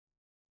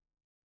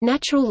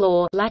Natural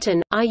law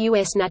Latin,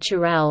 ius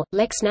naturale,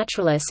 lex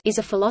naturalis is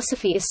a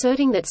philosophy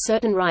asserting that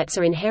certain rights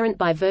are inherent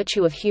by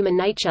virtue of human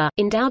nature,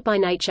 endowed by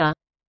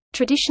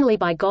nature—traditionally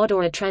by God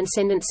or a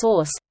transcendent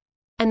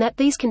source—and that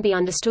these can be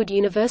understood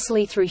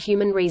universally through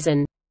human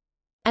reason.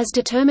 As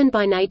determined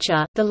by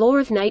nature, the law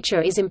of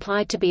nature is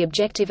implied to be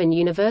objective and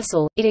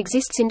universal, it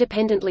exists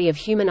independently of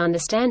human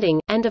understanding,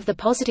 and of the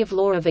positive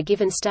law of a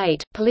given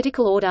state,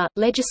 political order,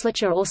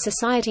 legislature or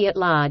society at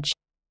large.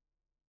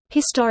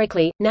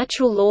 Historically,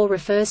 natural law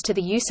refers to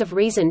the use of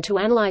reason to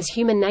analyze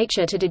human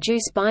nature to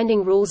deduce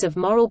binding rules of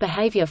moral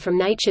behavior from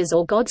nature's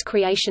or God's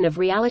creation of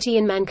reality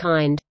and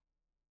mankind.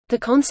 The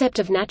concept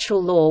of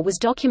natural law was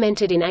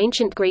documented in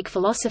ancient Greek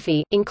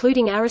philosophy,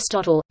 including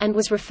Aristotle, and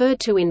was referred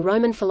to in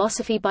Roman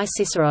philosophy by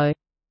Cicero.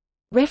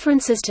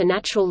 References to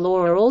natural law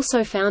are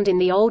also found in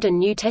the Old and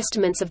New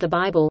Testaments of the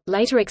Bible,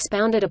 later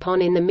expounded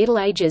upon in the Middle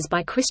Ages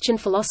by Christian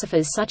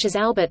philosophers such as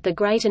Albert the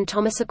Great and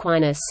Thomas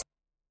Aquinas.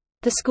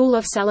 The School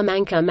of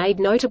Salamanca made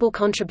notable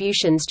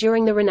contributions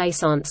during the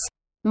Renaissance.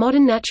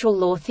 Modern natural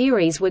law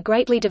theories were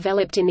greatly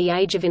developed in the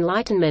Age of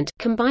Enlightenment,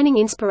 combining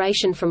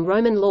inspiration from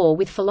Roman law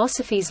with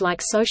philosophies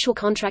like social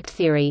contract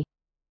theory.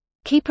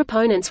 Key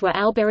proponents were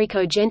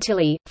Alberico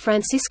Gentili,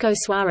 Francisco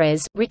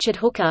Suarez, Richard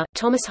Hooker,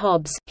 Thomas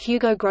Hobbes,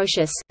 Hugo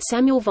Grotius,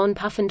 Samuel von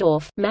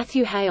Pufendorf,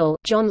 Matthew Hale,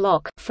 John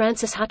Locke,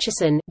 Francis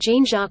Hutcheson,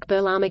 Jean-Jacques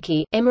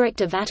Burlamaqui, Émeric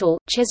de Vattel,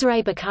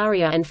 Cesare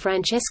Beccaria and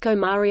Francesco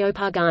Mario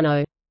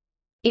Pagano.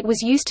 It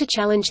was used to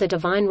challenge the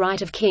divine right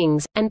of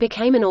kings, and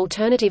became an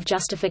alternative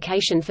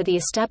justification for the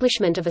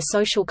establishment of a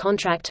social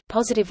contract,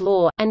 positive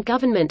law, and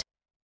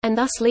government—and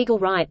thus legal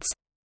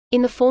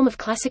rights—in the form of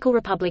classical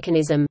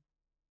republicanism.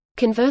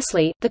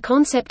 Conversely, the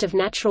concept of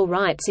natural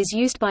rights is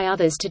used by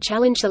others to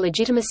challenge the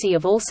legitimacy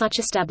of all such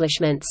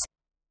establishments.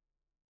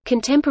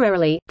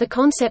 Contemporarily, the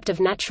concept of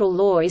natural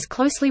law is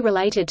closely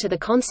related to the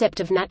concept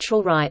of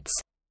natural rights.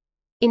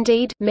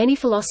 Indeed, many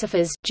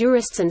philosophers,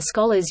 jurists and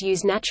scholars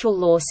use natural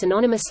law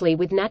synonymously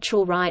with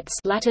natural rights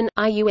Latin,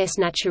 ius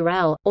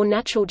naturale, or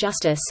natural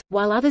justice,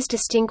 while others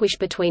distinguish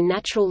between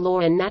natural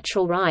law and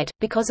natural right.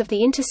 Because of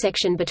the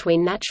intersection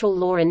between natural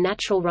law and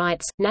natural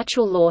rights,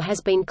 natural law has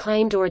been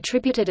claimed or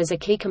attributed as a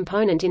key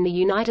component in the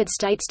United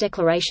States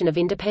Declaration of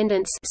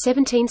Independence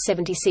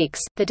 1776,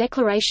 the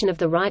Declaration of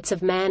the Rights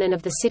of Man and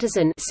of the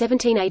Citizen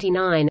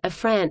 1789 of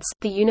France,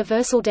 the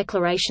Universal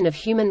Declaration of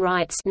Human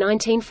Rights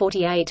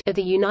 1948 of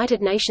the United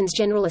Nations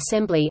General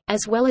Assembly,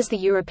 as well as the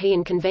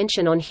European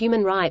Convention on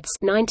Human Rights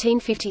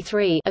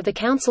 1953 of the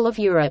Council of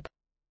Europe.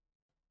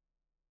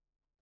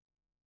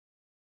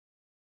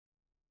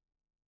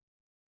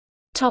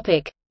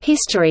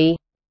 History.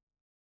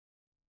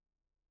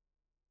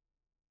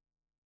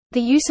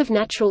 The use of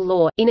natural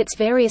law, in its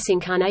various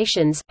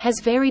incarnations, has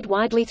varied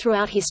widely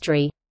throughout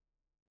history.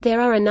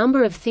 There are a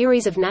number of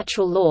theories of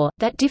natural law,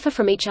 that differ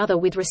from each other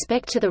with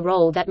respect to the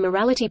role that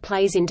morality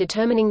plays in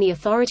determining the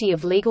authority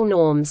of legal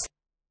norms.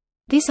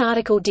 This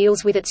article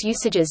deals with its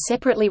usages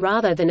separately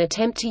rather than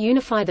attempt to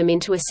unify them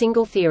into a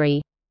single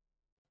theory.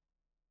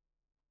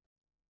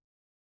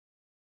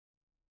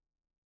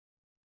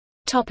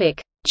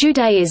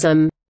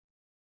 Judaism.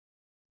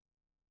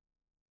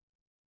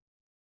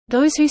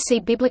 Those who see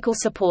biblical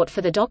support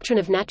for the doctrine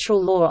of natural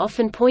law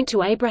often point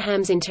to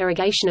Abraham's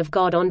interrogation of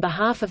God on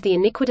behalf of the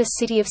iniquitous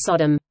city of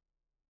Sodom.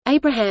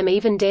 Abraham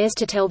even dares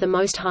to tell the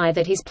Most High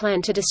that his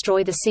plan to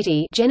destroy the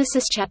city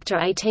Genesis chapter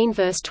 18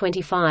 verse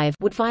 25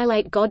 would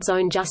violate God's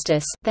own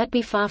justice, that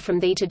be far from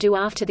thee to do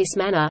after this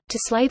manner, to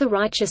slay the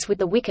righteous with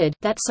the wicked,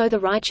 that so the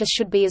righteous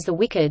should be as the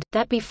wicked,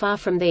 that be far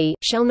from thee,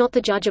 shall not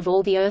the judge of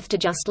all the earth do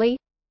justly?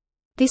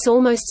 This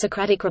almost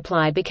Socratic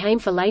reply became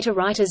for later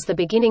writers the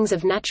beginnings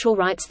of natural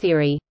rights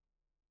theory.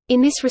 In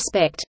this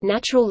respect,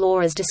 natural law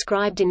as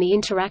described in the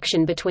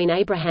interaction between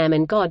Abraham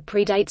and God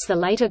predates the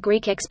later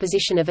Greek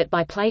exposition of it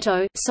by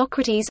Plato,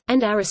 Socrates,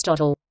 and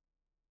Aristotle.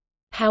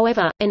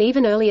 However, an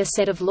even earlier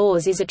set of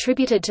laws is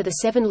attributed to the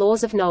 7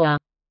 laws of Noah.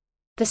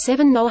 The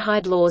 7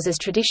 Noahide laws as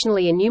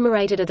traditionally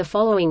enumerated are the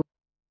following: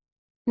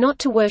 not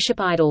to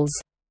worship idols,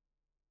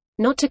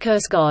 not to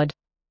curse God,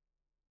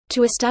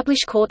 to establish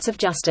courts of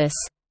justice,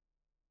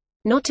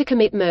 not to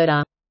commit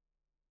murder,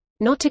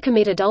 not to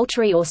commit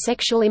adultery or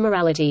sexual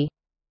immorality,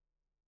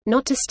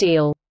 not to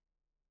steal,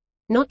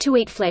 not to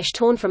eat flesh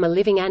torn from a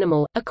living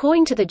animal.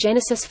 According to the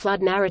Genesis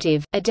flood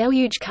narrative, a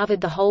deluge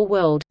covered the whole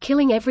world,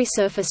 killing every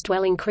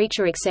surface-dwelling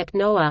creature except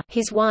Noah,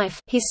 his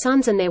wife, his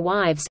sons and their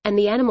wives, and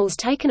the animals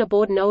taken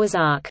aboard Noah's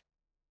ark.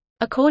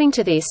 According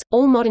to this,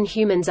 all modern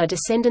humans are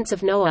descendants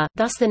of Noah,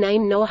 thus the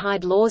name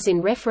Noahide laws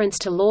in reference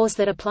to laws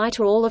that apply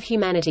to all of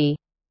humanity.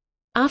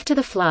 After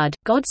the flood,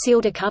 God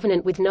sealed a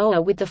covenant with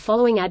Noah with the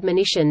following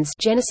admonitions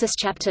Genesis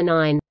chapter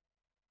 9.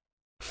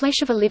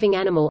 Flesh of a living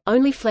animal,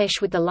 only flesh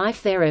with the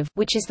life thereof,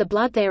 which is the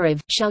blood thereof,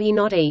 shall ye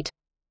not eat.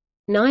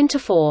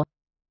 9-4.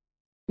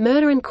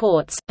 Murder and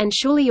courts, and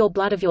surely your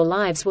blood of your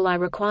lives will I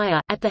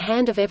require, at the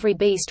hand of every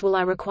beast will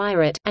I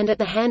require it, and at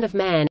the hand of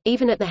man,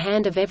 even at the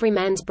hand of every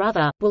man's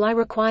brother, will I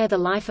require the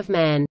life of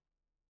man.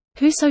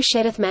 Whoso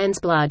sheddeth man's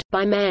blood,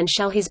 by man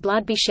shall his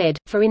blood be shed,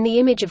 for in the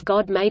image of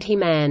God made he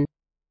man.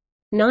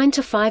 9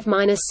 to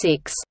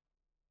 5-6.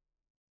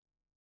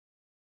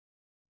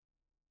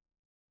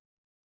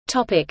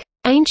 Topic: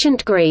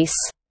 Ancient Greece.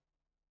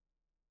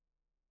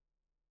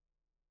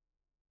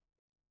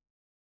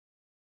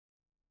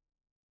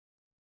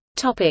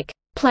 Topic: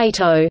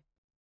 Plato.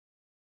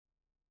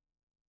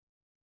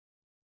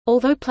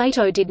 Although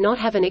Plato did not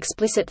have an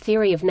explicit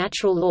theory of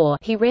natural law,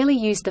 he rarely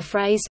used the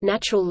phrase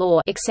natural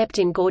law except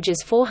in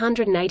Gorgias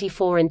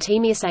 484 and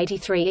Timaeus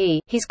 83e.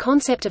 His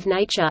concept of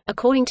nature,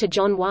 according to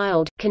John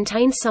Wilde,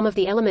 contains some of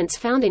the elements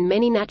found in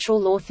many natural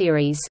law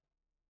theories.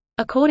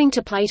 According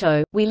to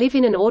Plato, we live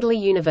in an orderly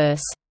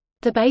universe.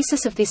 The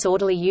basis of this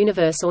orderly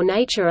universe or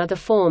nature are the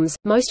forms,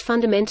 most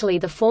fundamentally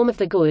the form of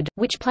the good,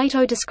 which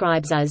Plato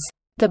describes as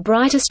the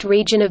brightest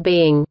region of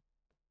being.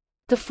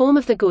 The form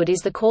of the good is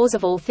the cause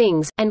of all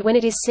things, and when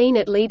it is seen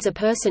it leads a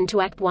person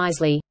to act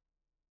wisely.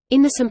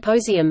 In the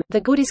Symposium,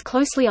 the good is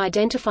closely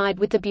identified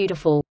with the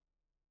beautiful.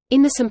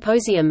 In the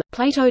Symposium,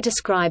 Plato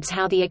describes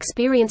how the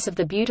experience of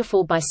the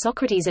beautiful by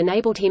Socrates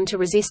enabled him to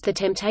resist the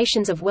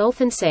temptations of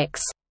wealth and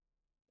sex.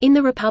 In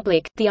the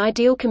Republic, the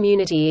ideal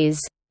community is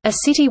a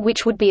city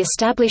which would be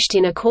established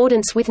in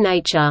accordance with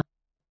nature.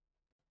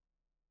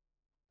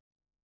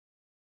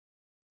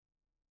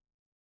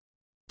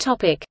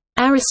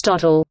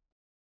 Aristotle.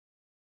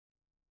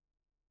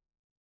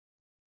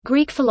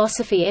 Greek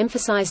philosophy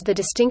emphasized the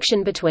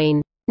distinction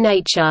between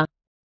nature,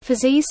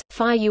 physis,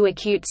 phi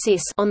acute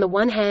cis, on the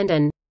one hand,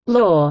 and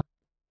law,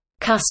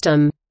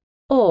 custom,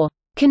 or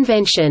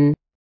convention,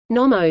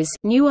 nomos,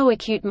 nuo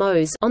acute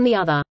mos, on the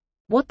other.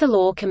 What the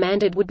law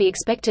commanded would be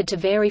expected to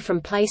vary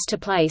from place to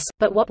place,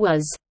 but what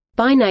was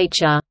by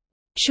nature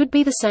should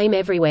be the same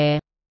everywhere.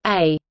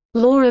 A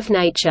law of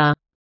nature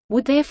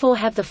would therefore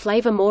have the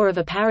flavor more of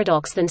a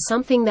paradox than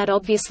something that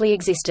obviously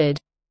existed.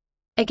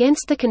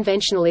 Against the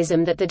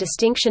conventionalism that the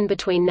distinction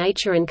between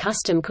nature and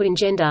custom could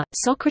engender,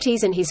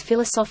 Socrates and his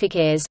philosophic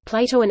heirs,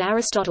 Plato and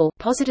Aristotle,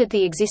 posited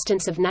the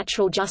existence of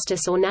natural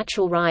justice or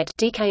natural right,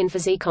 dikaein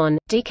physicon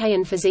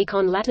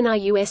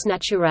Latini us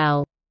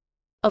naturale.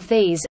 Of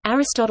these,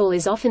 Aristotle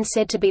is often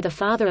said to be the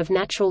father of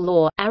natural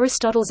law.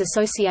 Aristotle's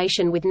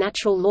association with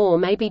natural law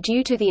may be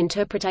due to the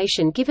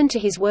interpretation given to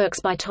his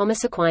works by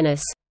Thomas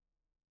Aquinas.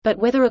 But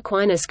whether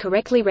Aquinas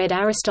correctly read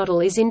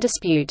Aristotle is in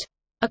dispute.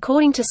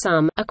 According to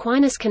some,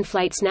 Aquinas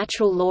conflates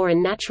natural law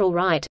and natural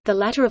right, the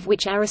latter of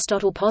which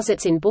Aristotle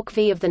posits in Book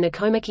V of the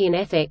Nicomachean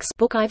Ethics,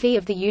 Book IV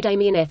of the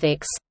Eudemian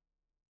Ethics.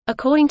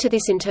 According to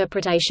this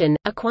interpretation,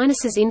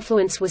 Aquinas's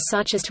influence was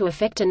such as to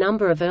affect a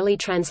number of early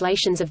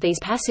translations of these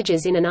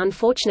passages in an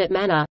unfortunate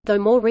manner, though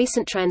more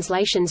recent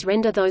translations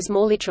render those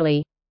more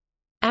literally.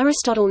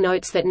 Aristotle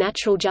notes that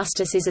natural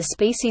justice is a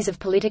species of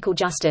political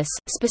justice,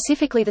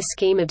 specifically the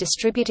scheme of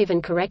distributive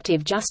and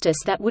corrective justice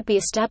that would be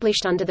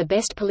established under the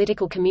best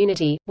political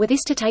community. Were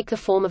this to take the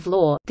form of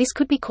law, this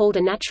could be called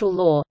a natural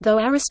law, though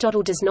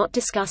Aristotle does not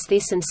discuss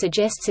this and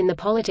suggests in the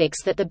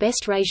Politics that the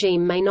best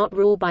regime may not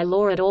rule by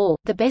law at all.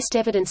 The best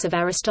evidence of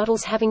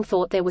Aristotle's having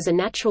thought there was a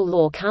natural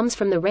law comes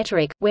from the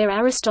Rhetoric, where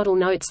Aristotle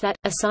notes that,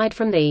 aside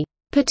from the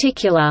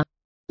particular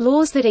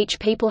laws that each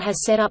people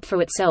has set up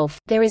for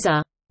itself, there is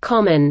a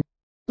common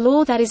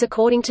law that is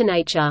according to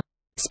nature.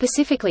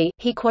 Specifically,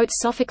 he quotes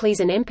Sophocles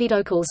and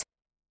Empedocles.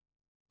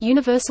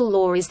 Universal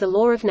law is the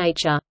law of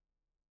nature.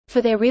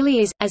 For there really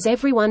is, as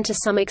everyone to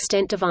some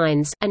extent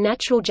divines, a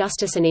natural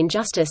justice and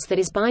injustice that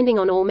is binding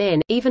on all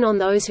men, even on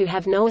those who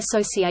have no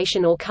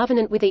association or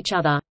covenant with each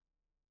other.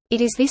 It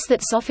is this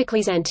that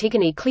Sophocles'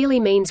 Antigone clearly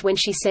means when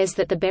she says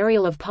that the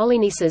burial of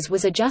Polynices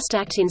was a just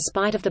act in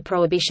spite of the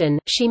prohibition.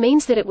 She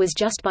means that it was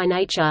just by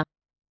nature.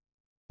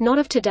 Not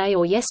of today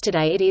or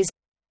yesterday it is,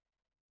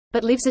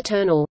 but lives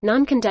eternal,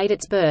 none can date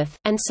its birth,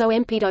 and so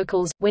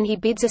Empedocles, when he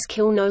bids us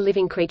kill no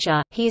living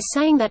creature, he is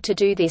saying that to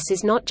do this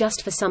is not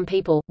just for some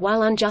people,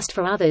 while unjust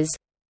for others.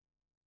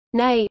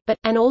 Nay, but,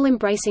 an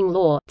all-embracing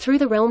law, through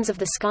the realms of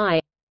the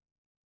sky.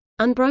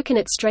 Unbroken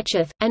it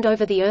stretcheth, and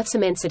over the earth's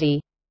immensity.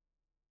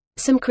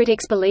 Some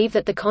critics believe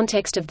that the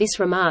context of this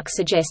remark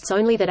suggests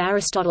only that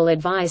Aristotle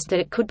advised that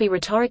it could be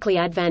rhetorically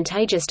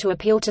advantageous to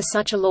appeal to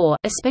such a law,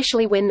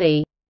 especially when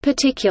the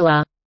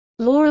particular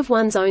law of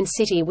one's own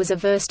city was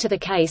averse to the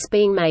case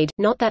being made,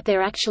 not that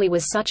there actually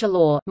was such a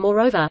law.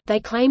 Moreover,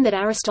 they claim that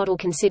Aristotle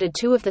considered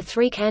two of the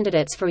three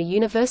candidates for a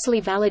universally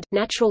valid,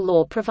 natural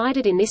law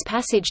provided in this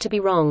passage to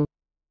be wrong.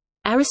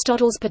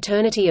 Aristotle's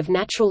paternity of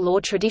natural law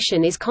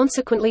tradition is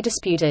consequently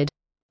disputed.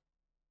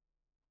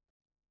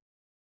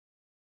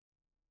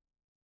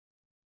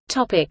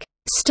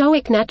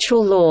 Stoic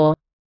natural law.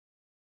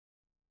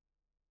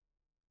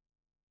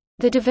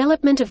 The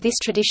development of this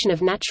tradition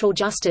of natural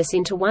justice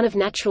into one of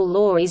natural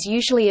law is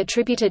usually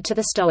attributed to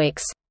the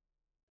Stoics.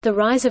 The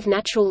rise of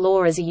natural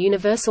law as a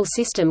universal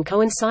system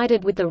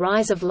coincided with the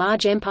rise of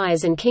large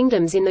empires and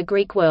kingdoms in the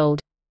Greek world.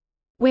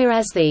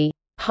 Whereas the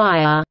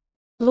higher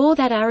Law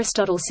that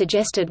Aristotle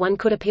suggested one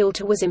could appeal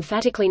to was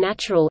emphatically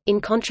natural, in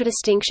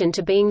contradistinction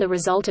to being the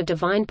result of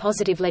divine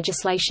positive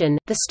legislation.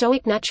 The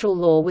Stoic natural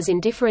law was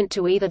indifferent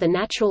to either the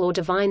natural or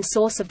divine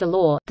source of the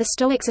law. The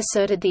Stoics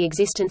asserted the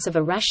existence of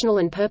a rational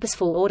and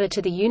purposeful order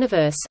to the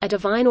universe, a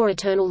divine or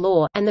eternal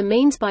law, and the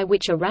means by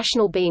which a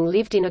rational being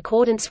lived in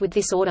accordance with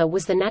this order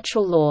was the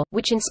natural law,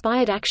 which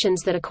inspired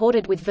actions that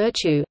accorded with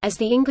virtue, as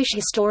the English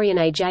historian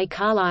A. J.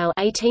 Carlyle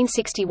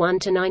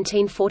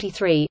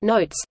 (1861–1943)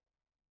 notes.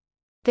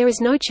 There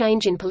is no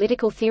change in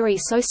political theory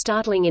so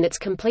startling in its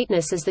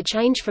completeness as the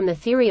change from the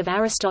theory of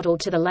Aristotle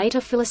to the later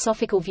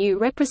philosophical view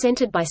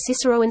represented by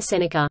Cicero and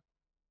Seneca.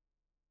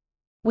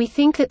 We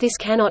think that this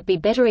cannot be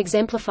better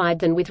exemplified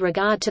than with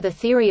regard to the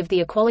theory of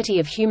the equality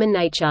of human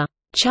nature.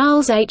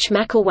 Charles H.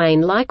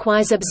 McIlwain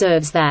likewise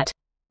observes that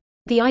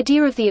the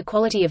idea of the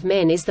equality of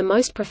men is the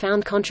most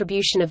profound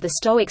contribution of the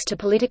Stoics to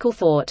political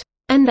thought,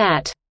 and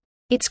that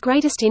its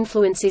greatest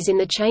influence is in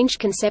the changed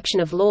conception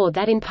of law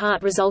that in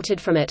part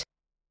resulted from it.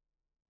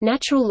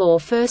 Natural law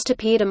first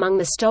appeared among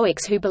the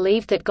Stoics, who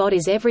believed that God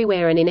is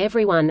everywhere and in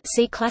everyone.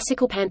 See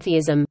classical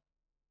pantheism.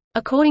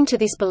 According to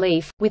this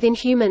belief, within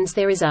humans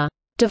there is a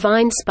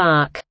divine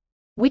spark,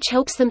 which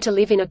helps them to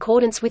live in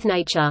accordance with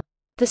nature.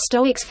 The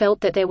Stoics felt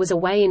that there was a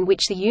way in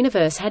which the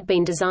universe had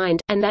been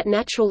designed, and that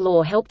natural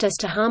law helped us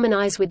to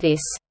harmonize with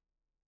this.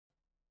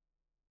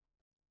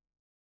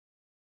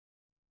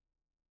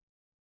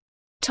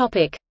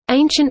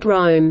 Ancient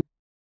Rome.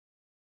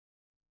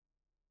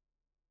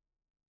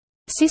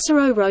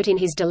 Cicero wrote in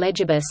his De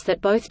Legibus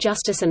that both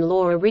justice and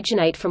law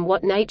originate from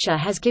what nature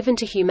has given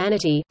to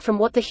humanity, from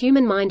what the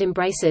human mind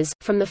embraces,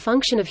 from the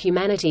function of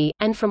humanity,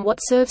 and from what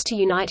serves to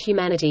unite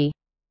humanity.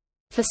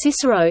 For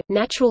Cicero,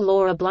 natural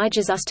law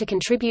obliges us to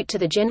contribute to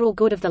the general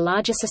good of the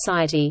larger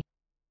society.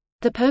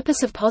 The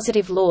purpose of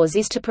positive laws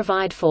is to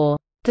provide for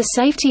the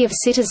safety of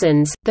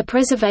citizens, the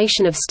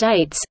preservation of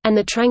states, and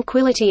the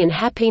tranquility and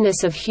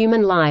happiness of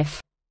human life.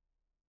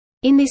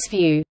 In this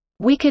view,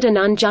 wicked and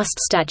unjust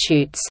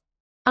statutes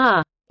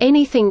are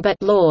anything but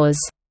laws,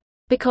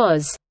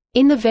 because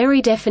in the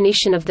very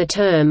definition of the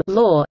term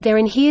law there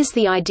inheres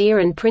the idea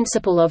and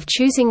principle of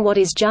choosing what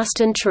is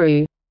just and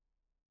true.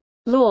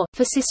 Law,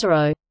 for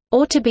Cicero,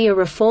 ought to be a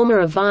reformer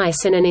of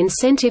vice and an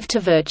incentive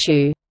to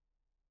virtue.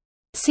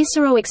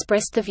 Cicero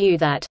expressed the view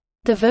that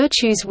the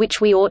virtues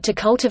which we ought to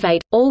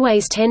cultivate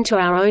always tend to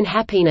our own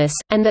happiness,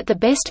 and that the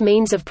best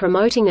means of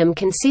promoting them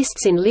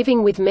consists in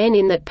living with men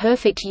in that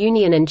perfect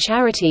union and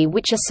charity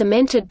which are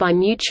cemented by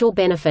mutual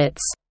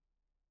benefits.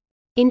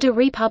 In De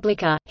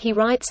Republica, he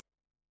writes,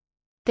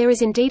 "There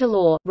is indeed a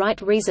law,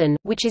 right reason,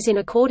 which is in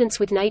accordance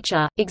with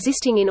nature,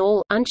 existing in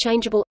all,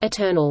 unchangeable,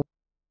 eternal.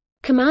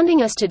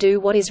 Commanding us to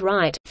do what is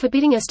right,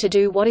 forbidding us to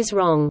do what is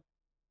wrong.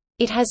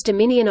 It has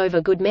dominion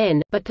over good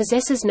men, but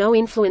possesses no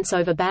influence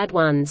over bad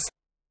ones.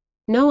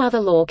 No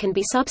other law can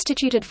be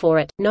substituted for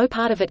it, no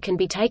part of it can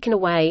be taken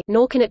away,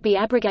 nor can it be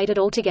abrogated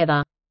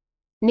altogether.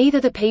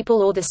 Neither the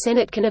people or the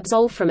Senate can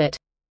absolve from it.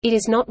 It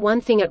is not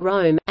one thing at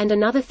Rome, and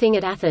another thing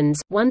at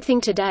Athens, one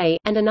thing today,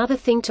 and another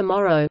thing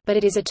tomorrow, but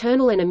it is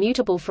eternal and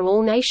immutable for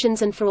all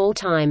nations and for all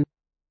time."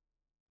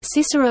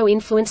 Cicero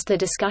influenced the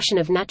discussion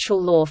of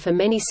natural law for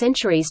many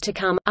centuries to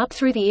come, up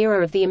through the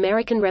era of the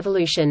American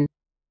Revolution.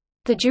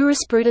 The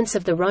jurisprudence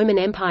of the Roman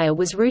Empire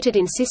was rooted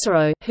in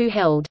Cicero, who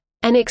held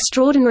an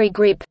extraordinary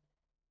grip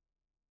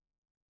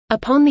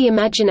upon the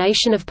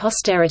imagination of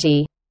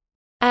posterity,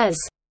 as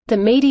the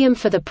medium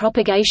for the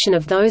propagation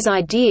of those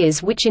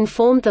ideas which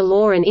informed the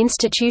law and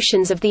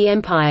institutions of the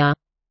empire.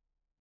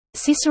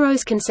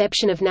 Cicero's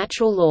conception of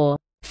natural law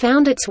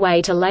found its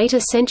way to later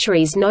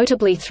centuries,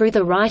 notably through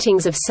the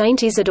writings of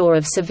Saint Isidore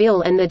of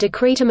Seville and the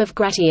Decretum of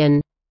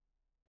Gratian.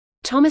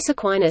 Thomas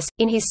Aquinas,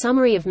 in his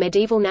summary of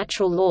medieval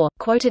natural law,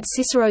 quoted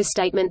Cicero's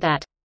statement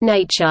that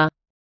nature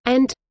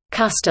and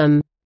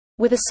custom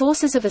were the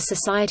sources of a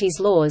society's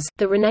laws.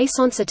 The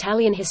Renaissance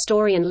Italian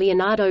historian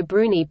Leonardo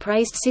Bruni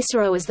praised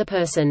Cicero as the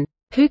person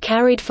who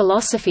carried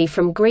philosophy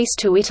from Greece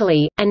to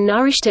Italy, and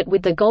nourished it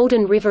with the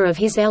golden river of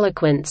his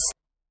eloquence.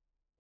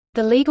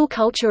 The legal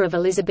culture of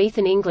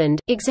Elizabethan England,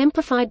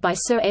 exemplified by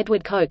Sir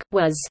Edward Coke,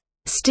 was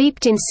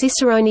steeped in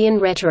Ciceronian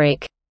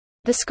rhetoric.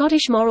 The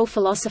Scottish moral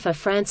philosopher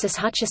Francis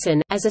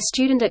Hutcheson, as a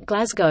student at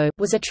Glasgow,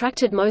 was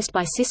attracted most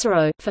by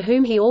Cicero, for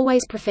whom he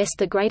always professed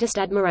the greatest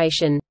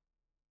admiration.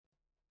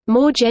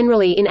 More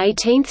generally, in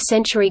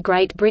 18th-century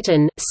Great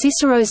Britain,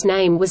 Cicero's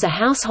name was a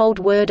household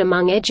word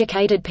among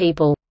educated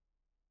people.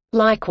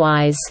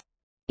 Likewise,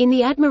 in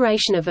the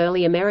admiration of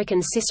early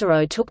Americans,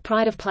 Cicero took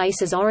pride of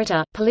place as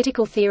orator,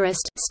 political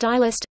theorist,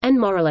 stylist, and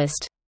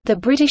moralist. The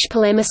British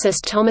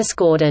polemicist Thomas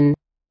Gordon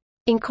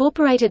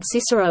incorporated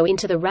Cicero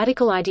into the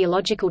radical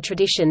ideological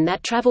tradition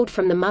that traveled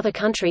from the mother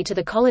country to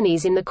the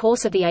colonies in the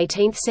course of the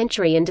 18th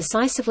century and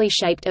decisively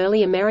shaped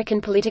early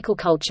American political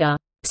culture.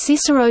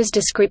 Cicero's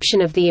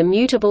description of the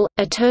immutable,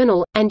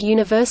 eternal, and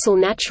universal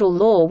natural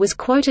law was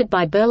quoted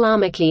by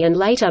Burlamaqui and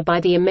later by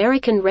the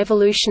American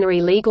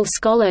revolutionary legal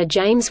scholar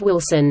James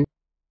Wilson.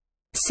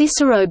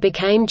 Cicero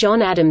became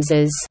John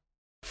Adams's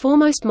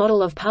foremost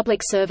model of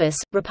public service,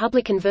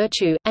 republican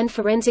virtue, and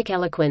forensic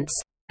eloquence.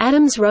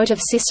 Adams wrote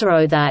of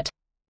Cicero that,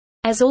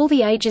 "As all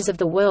the ages of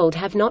the world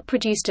have not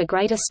produced a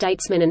greater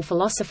statesman and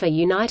philosopher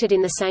united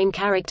in the same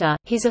character,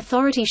 his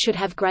authority should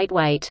have great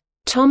weight."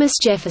 Thomas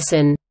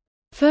Jefferson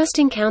first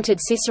encountered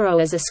Cicero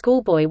as a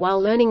schoolboy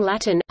while learning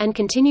Latin, and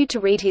continued to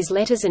read his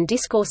letters and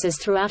discourses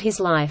throughout his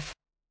life.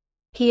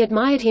 He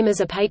admired him as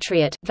a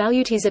patriot,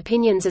 valued his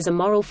opinions as a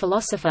moral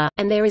philosopher,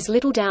 and there is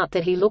little doubt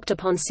that he looked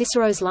upon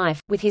Cicero's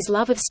life, with his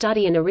love of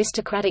study and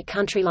aristocratic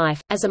country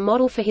life, as a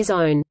model for his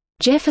own.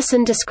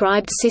 Jefferson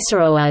described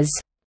Cicero as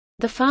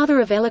the father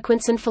of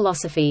eloquence and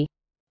philosophy.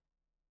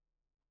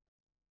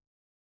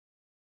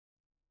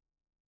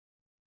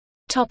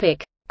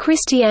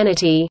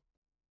 Christianity.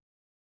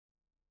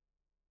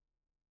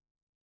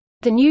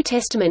 The New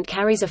Testament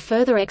carries a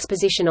further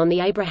exposition on the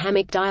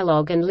Abrahamic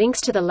dialogue and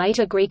links to the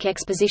later Greek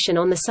exposition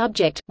on the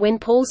subject, when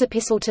Paul's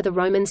epistle to the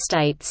Romans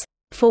states,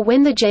 "For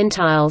when the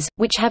Gentiles,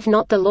 which have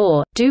not the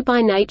law, do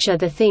by nature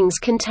the things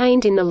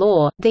contained in the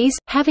law, these,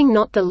 having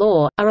not the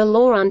law, are a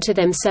law unto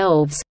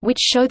themselves, which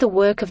show the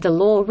work of the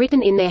law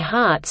written in their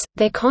hearts,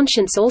 their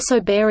conscience also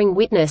bearing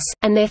witness,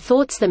 and their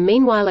thoughts them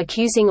meanwhile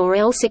accusing or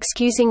else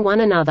excusing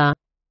one another."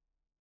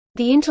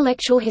 The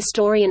intellectual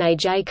historian A.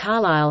 J.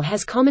 Carlyle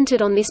has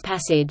commented on this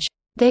passage,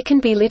 "There can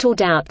be little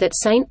doubt that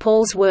St.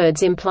 Paul's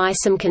words imply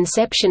some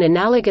conception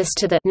analogous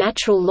to the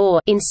natural law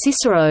in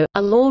Cicero,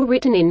 a law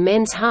written in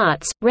men's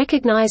hearts,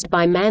 recognized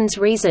by man's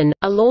reason,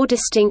 a law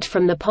distinct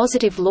from the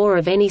positive law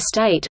of any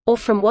state, or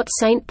from what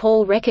St.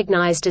 Paul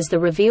recognized as the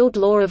revealed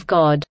law of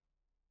God.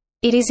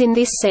 It is in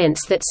this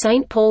sense that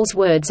St. Paul's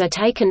words are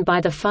taken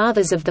by the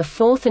fathers of the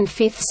 4th and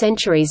 5th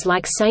centuries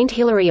like St.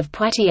 Hilary of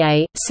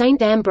Poitiers,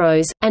 St.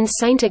 Ambrose, and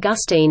St.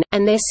 Augustine,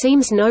 and there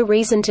seems no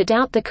reason to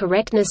doubt the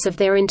correctness of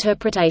their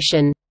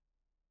interpretation."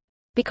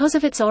 Because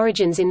of its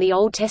origins in the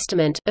Old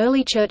Testament,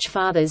 early Church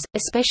Fathers,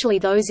 especially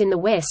those in the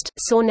West,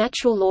 saw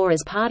natural law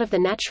as part of the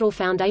natural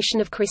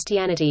foundation of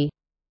Christianity.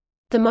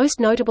 The most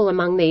notable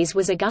among these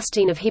was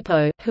Augustine of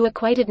Hippo, who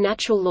equated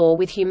natural law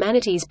with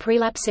humanity's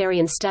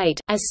prelapsarian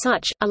state. As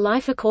such, a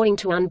life according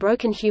to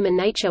unbroken human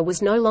nature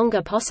was no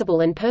longer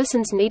possible, and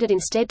persons needed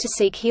instead to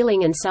seek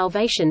healing and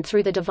salvation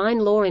through the divine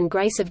law and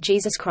grace of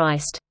Jesus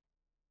Christ.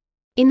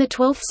 In the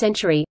 12th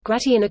century,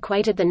 Gratian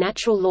equated the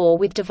natural law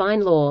with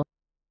divine law.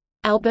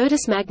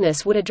 Albertus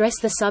Magnus would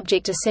address the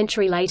subject a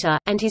century later,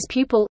 and his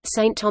pupil,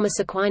 St. Thomas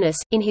Aquinas,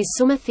 in his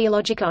Summa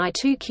Theologica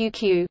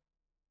I2QQ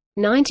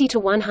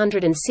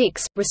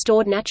 90–106,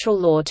 restored natural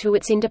law to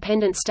its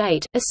independent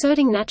state,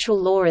 asserting natural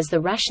law as the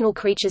rational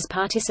creature's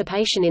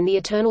participation in the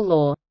eternal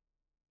law.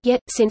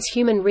 Yet, since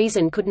human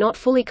reason could not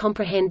fully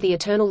comprehend the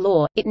eternal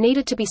law, it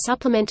needed to be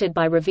supplemented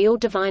by revealed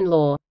divine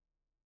law.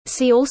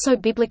 See also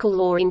biblical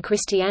law in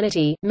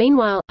Christianity.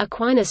 Meanwhile,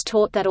 Aquinas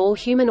taught that all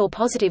human or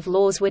positive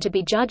laws were to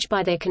be judged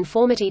by their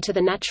conformity to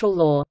the natural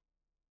law.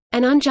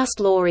 An unjust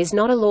law is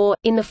not a law,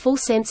 in the full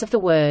sense of the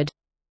word.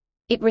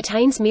 It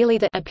retains merely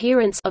the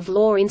appearance of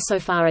law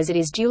insofar as it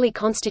is duly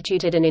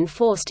constituted and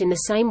enforced in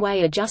the same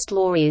way a just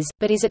law is,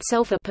 but is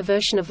itself a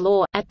perversion of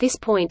law. At this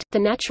point, the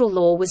natural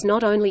law was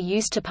not only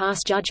used to pass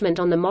judgment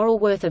on the moral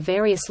worth of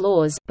various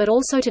laws, but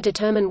also to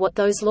determine what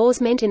those laws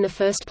meant in the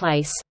first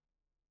place.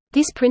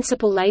 This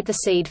principle laid the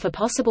seed for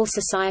possible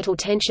societal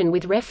tension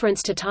with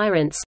reference to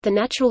tyrants. The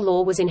natural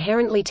law was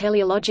inherently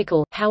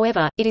teleological,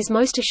 however, it is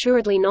most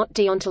assuredly not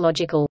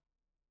deontological.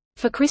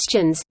 For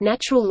Christians,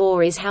 natural law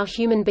is how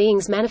human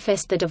beings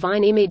manifest the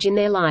divine image in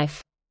their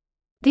life.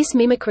 This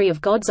mimicry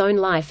of God's own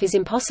life is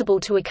impossible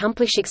to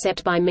accomplish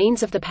except by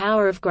means of the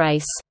power of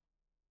grace.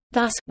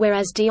 Thus,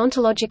 whereas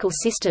deontological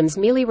systems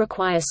merely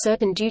require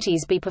certain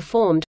duties be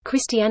performed,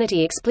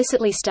 Christianity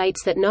explicitly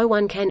states that no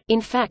one can,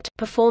 in fact,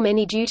 perform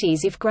any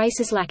duties if grace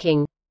is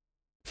lacking.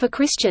 For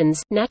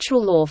Christians,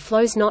 natural law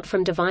flows not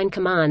from divine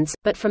commands,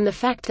 but from the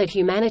fact that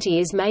humanity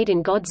is made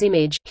in God's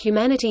image.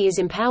 Humanity is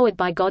empowered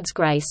by God's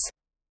grace.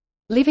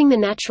 Living the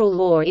natural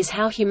law is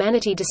how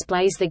humanity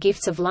displays the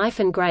gifts of life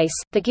and grace,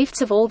 the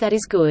gifts of all that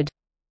is good.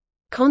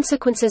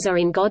 Consequences are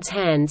in God's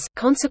hands.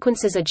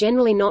 Consequences are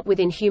generally not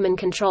within human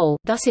control.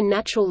 Thus in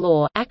natural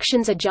law,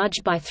 actions are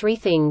judged by three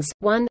things: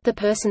 1, the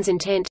person's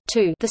intent;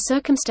 2, the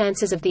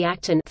circumstances of the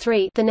act; and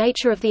 3, the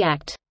nature of the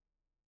act.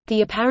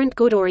 The apparent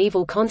good or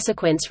evil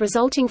consequence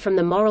resulting from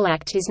the moral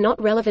act is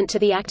not relevant to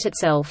the act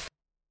itself.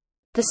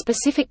 The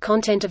specific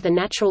content of the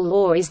natural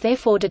law is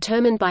therefore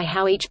determined by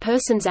how each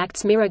person's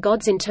acts mirror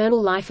God's internal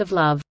life of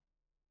love.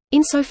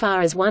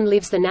 Insofar as one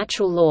lives the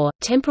natural law,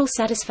 temporal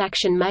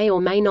satisfaction may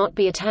or may not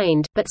be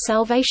attained, but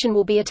salvation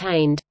will be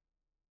attained.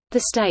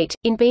 The state,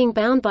 in being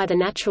bound by the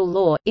natural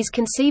law, is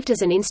conceived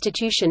as an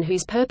institution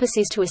whose purpose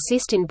is to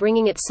assist in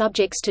bringing its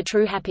subjects to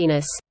true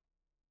happiness.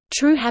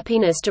 True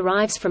happiness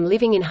derives from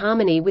living in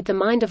harmony with the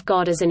mind of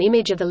God as an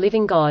image of the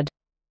living God.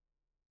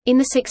 In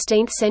the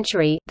 16th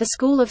century, the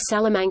school of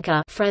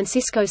Salamanca,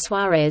 Francisco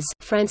Suarez,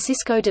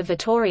 Francisco de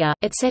Vitoria,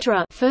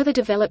 etc., further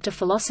developed a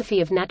philosophy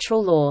of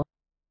natural law.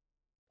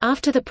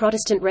 After the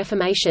Protestant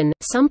Reformation,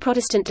 some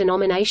Protestant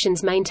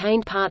denominations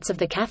maintained parts of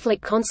the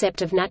Catholic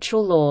concept of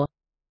natural law.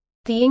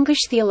 The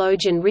English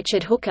theologian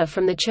Richard Hooker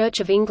from the Church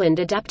of England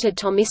adapted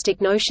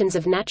Thomistic notions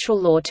of natural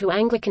law to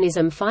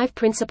Anglicanism: 5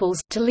 principles,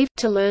 to live,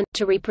 to learn,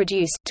 to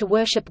reproduce, to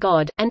worship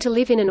God, and to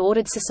live in an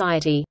ordered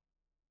society.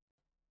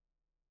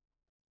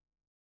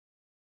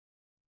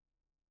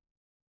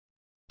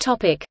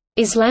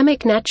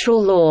 Islamic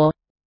natural law.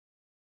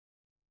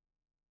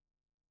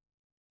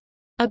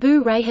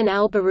 Abu Rayhan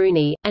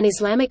al-Biruni, an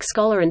Islamic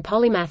scholar and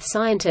polymath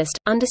scientist,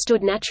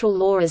 understood natural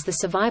law as the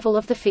survival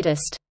of the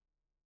fittest.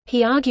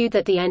 He argued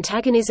that the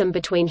antagonism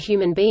between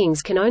human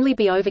beings can only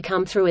be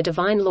overcome through a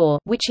divine law,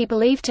 which he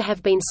believed to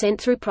have been sent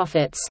through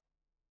prophets.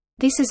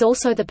 This is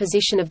also the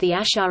position of the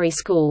Ash'ari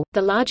school,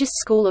 the largest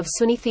school of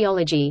Sunni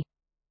theology.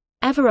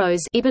 Averroes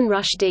Ibn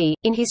Rushdi,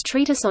 in his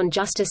treatise on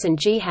justice and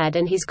jihad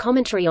and his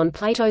commentary on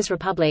Plato's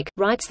Republic,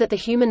 writes that the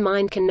human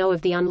mind can know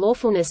of the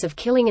unlawfulness of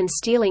killing and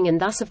stealing and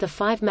thus of the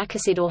 5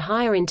 maqasid or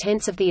higher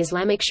intents of the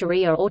Islamic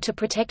Sharia, or to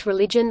protect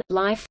religion,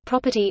 life,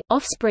 property,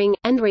 offspring,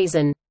 and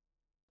reason.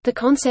 The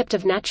concept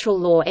of natural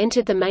law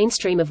entered the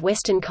mainstream of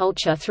Western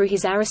culture through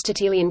his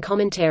Aristotelian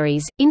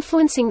commentaries,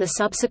 influencing the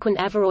subsequent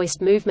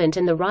Averroist movement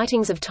and the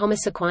writings of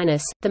Thomas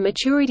Aquinas. The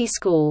Maturity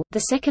school,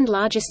 the second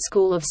largest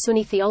school of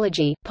Sunni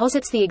theology,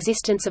 posits the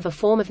existence of a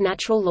form of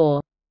natural law.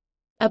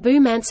 Abu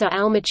Mansur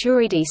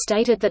al-Maturidi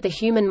stated that the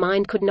human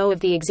mind could know of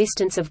the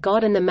existence of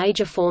God and the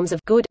major forms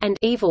of good and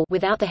evil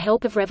without the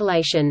help of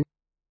revelation.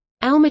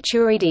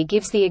 Al-Maturidi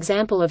gives the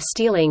example of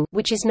stealing,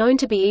 which is known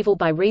to be evil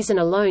by reason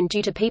alone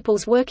due to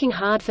people's working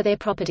hard for their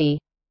property.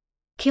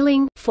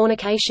 Killing,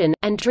 fornication,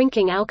 and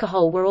drinking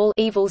alcohol were all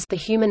evils the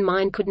human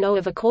mind could know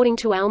of according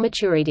to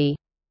al-Maturidi.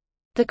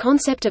 The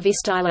concept of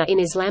istila in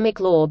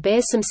Islamic law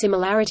bears some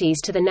similarities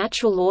to the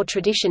natural law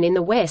tradition in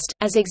the West,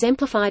 as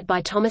exemplified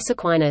by Thomas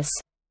Aquinas.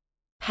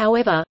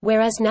 However,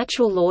 whereas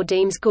natural law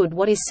deems good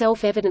what is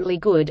self-evidently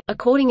good,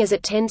 according as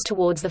it tends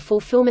towards the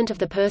fulfillment of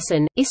the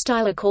person,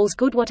 istila calls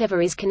good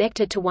whatever is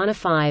connected to one of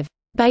 5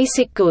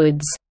 basic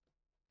goods.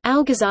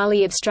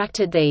 Al-Ghazali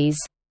abstracted these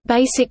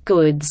basic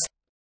goods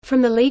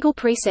from the legal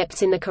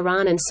precepts in the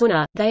Quran and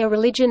Sunnah. They are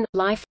religion,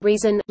 life,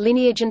 reason,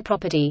 lineage and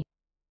property.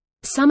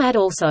 Some add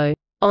also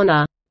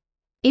honor.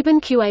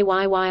 Ibn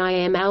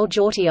Qayyim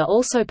al-Jawziyya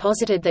also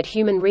posited that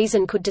human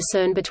reason could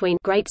discern between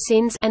great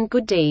sins and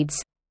good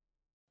deeds.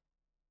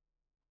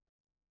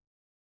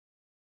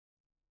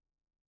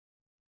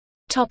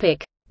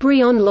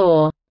 Brehon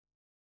law.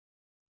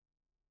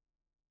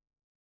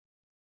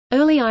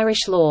 Early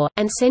Irish law,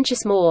 and Senchus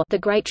Mór, the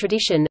Great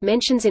Tradition,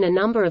 mentions in a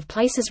number of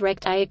places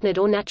recht aicnid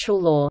or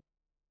natural law.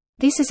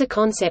 This is a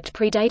concept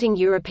predating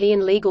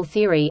European legal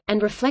theory,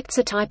 and reflects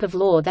a type of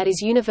law that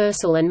is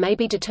universal and may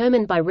be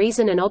determined by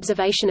reason and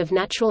observation of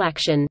natural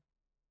action.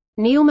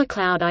 Neil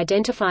MacLeod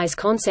identifies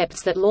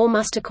concepts that law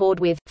must accord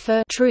with,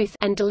 truth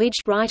and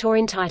deliged right or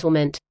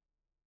entitlement.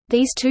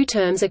 These 2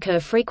 terms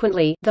occur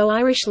frequently, though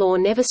Irish law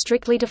never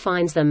strictly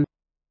defines them.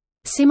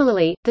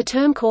 Similarly, the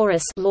term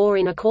chorus law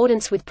in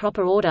accordance with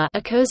proper order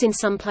occurs in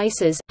some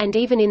places, and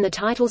even in the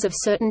titles of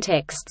certain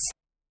texts.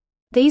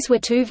 These were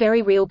 2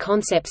 very real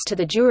concepts to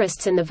the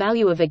jurists, and the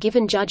value of a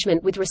given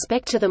judgment with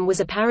respect to them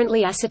was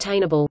apparently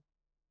ascertainable.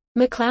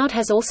 MacLeod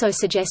has also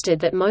suggested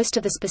that most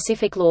of the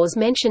specific laws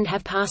mentioned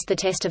have passed the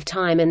test of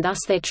time and thus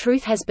their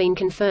truth has been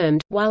confirmed,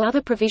 while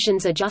other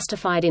provisions are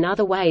justified in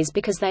other ways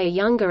because they are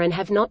younger and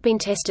have not been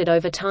tested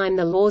over time.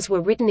 The laws were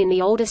written in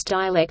the oldest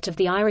dialect of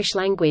the Irish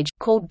language,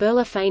 called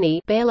Burla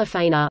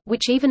Féine,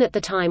 which even at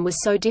the time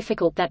was so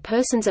difficult that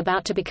persons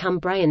about to become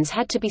Brehons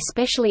had to be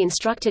specially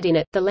instructed in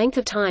it. The length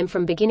of time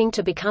from beginning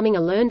to becoming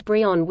a learned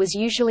Brehon was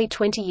usually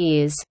 20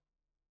 years.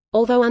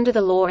 Although under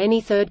the law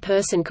any third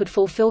person could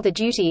fulfill the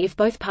duty if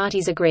both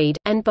parties agreed,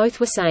 and both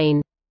were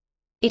sane.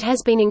 It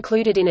has been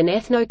included in an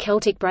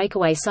ethno-Celtic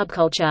breakaway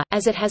subculture,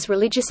 as it has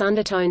religious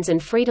undertones and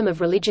freedom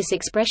of religious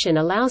expression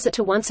allows it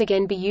to once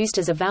again be used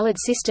as a valid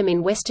system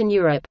in Western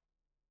Europe.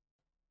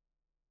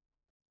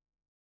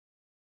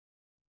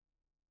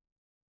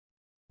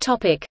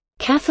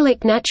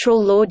 Catholic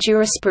natural law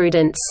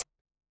jurisprudence.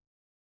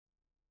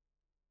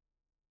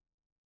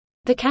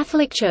 The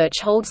Catholic Church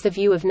holds the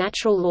view of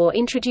natural law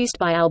introduced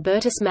by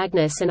Albertus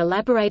Magnus and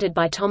elaborated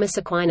by Thomas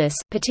Aquinas,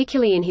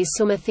 particularly in his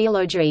Summa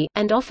Theologiae,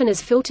 and often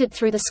as filtered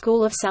through the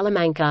school of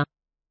Salamanca.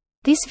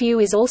 This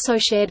view is also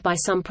shared by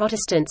some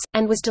Protestants,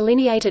 and was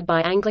delineated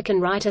by Anglican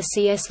writer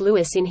C.S.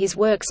 Lewis in his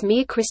works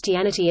Mere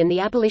Christianity and the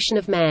Abolition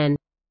of Man.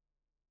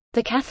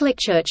 The Catholic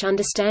Church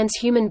understands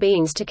human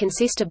beings to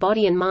consist of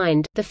body and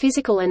mind, the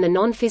physical and the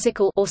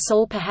non-physical, or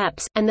soul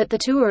perhaps, and that the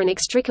 2 are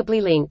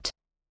inextricably linked.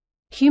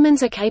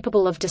 Humans are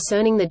capable of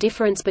discerning the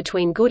difference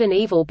between good and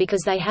evil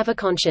because they have a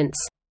conscience.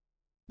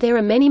 There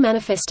are many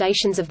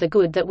manifestations of the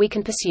good that we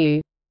can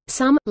pursue.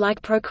 Some,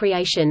 like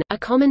procreation, are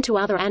common to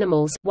other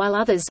animals, while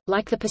others,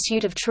 like the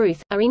pursuit of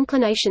truth, are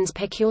inclinations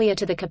peculiar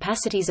to the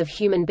capacities of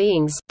human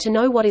beings. To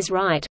know what is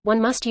right, one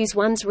must use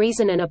one's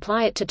reason and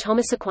apply it to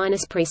Thomas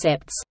Aquinas'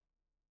 precepts.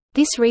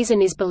 This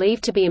reason is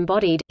believed to be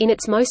embodied, in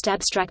its most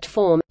abstract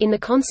form, in the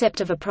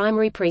concept of a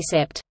primary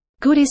precept: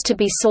 good is to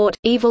be sought,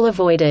 evil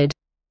avoided.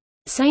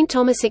 St.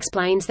 Thomas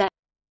explains that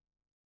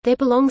There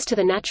belongs to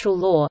the natural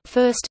law,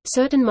 first,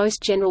 certain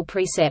most general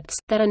precepts,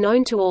 that are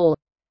known to all,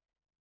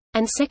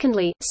 and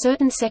secondly,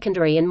 certain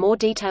secondary and more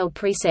detailed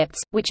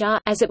precepts, which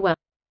are, as it were,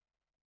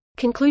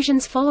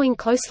 conclusions following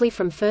closely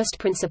from first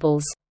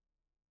principles.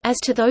 As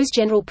to those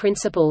general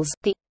principles,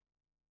 the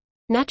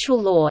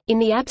natural law, in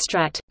the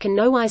abstract, can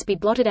nowise be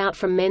blotted out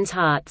from men's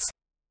hearts.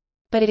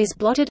 But it is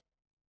blotted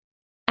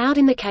out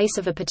in the case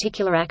of a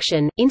particular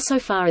action,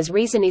 insofar as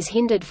reason is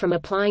hindered from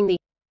applying the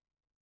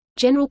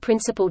general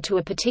principle to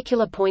a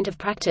particular point of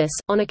practice,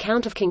 on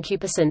account of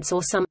concupiscence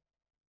or some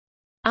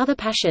other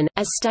passion,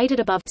 as stated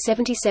above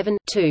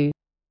 77(2).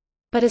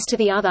 But as to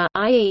the other,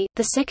 i.e.,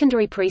 the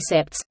secondary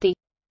precepts, the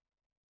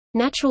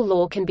natural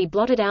law can be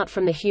blotted out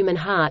from the human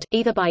heart,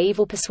 either by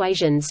evil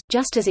persuasions,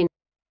 just as in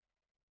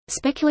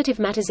speculative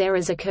matters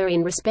errors occur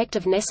in respect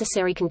of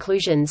necessary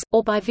conclusions,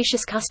 or by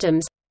vicious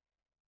customs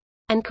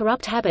and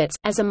corrupt habits,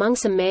 as among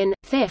some men,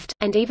 theft,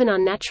 and even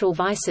unnatural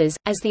vices,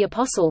 as the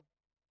Apostle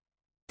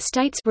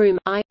states,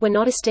 were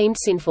not esteemed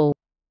sinful.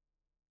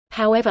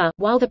 However,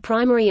 while the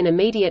primary and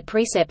immediate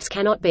precepts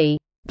cannot be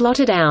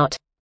blotted out,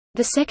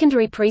 the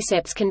secondary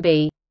precepts can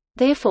be.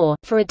 Therefore,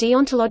 for a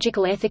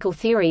deontological ethical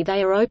theory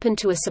they are open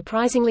to a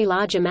surprisingly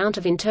large amount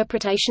of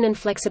interpretation and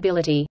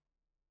flexibility.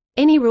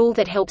 Any rule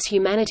that helps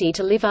humanity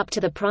to live up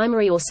to the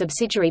primary or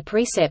subsidiary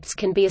precepts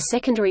can be a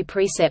secondary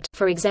precept,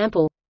 for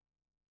example,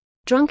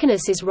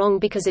 drunkenness is wrong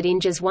because it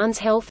injures one's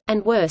health,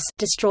 and worse,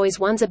 destroys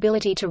one's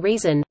ability to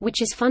reason,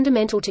 which is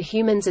fundamental to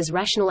humans as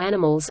rational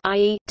animals,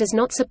 i.e., does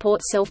not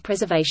support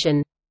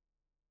self-preservation.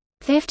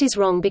 Theft is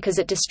wrong because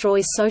it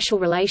destroys social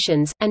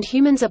relations, and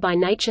humans are by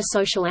nature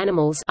social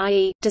animals,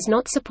 i.e., does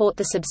not support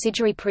the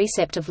subsidiary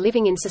precept of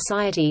living in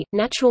society.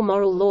 Natural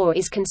moral law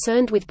is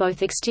concerned with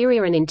both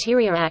exterior and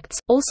interior acts,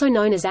 also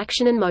known as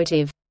action and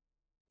motive.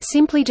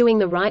 Simply doing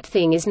the right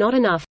thing is not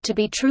enough. To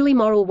be truly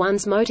moral,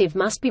 one's motive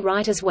must be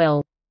right as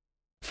well.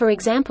 For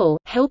example,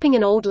 helping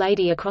an old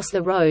lady across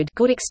the road,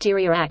 good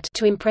exterior act,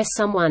 to impress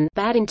someone,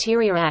 bad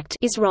interior act,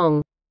 is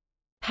wrong.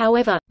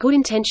 However, good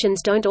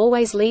intentions don't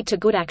always lead to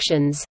good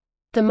actions.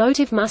 The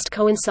motive must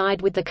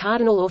coincide with the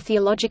cardinal or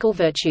theological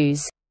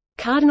virtues.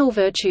 Cardinal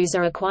virtues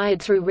are acquired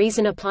through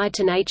reason applied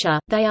to nature.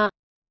 They are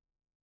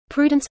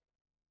prudence,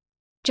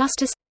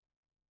 justice,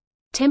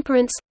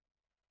 temperance,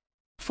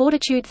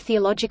 fortitude.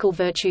 Theological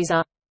virtues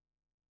are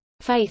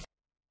faith,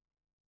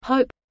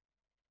 hope,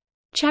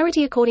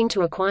 charity. According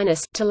to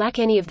Aquinas, to lack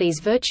any of these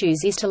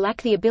virtues is to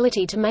lack the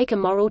ability to make a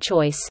moral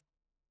choice.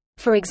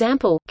 For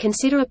example,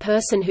 consider a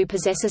person who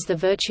possesses the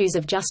virtues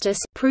of justice,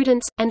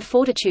 prudence, and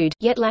fortitude,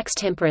 yet lacks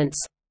temperance.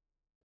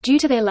 Due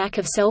to their lack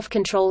of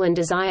self-control and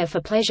desire for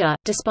pleasure,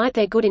 despite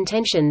their good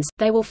intentions,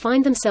 they will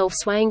find themselves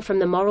swaying from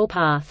the moral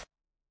path.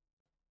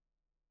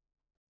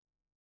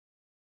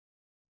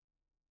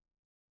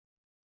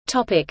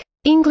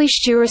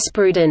 English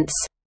jurisprudence.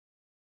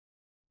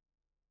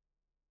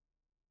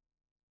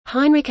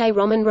 Heinrich A.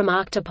 Roman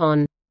remarked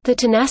upon the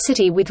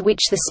tenacity with which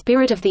the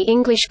spirit of the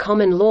English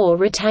common law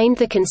retained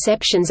the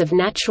conceptions of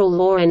natural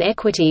law and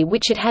equity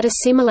which it had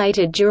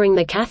assimilated during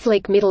the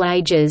Catholic Middle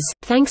Ages,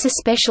 thanks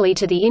especially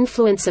to the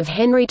influence of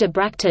Henry de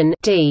Bracton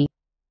d.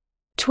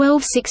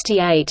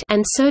 1268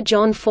 and Sir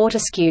John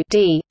Fortescue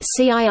d.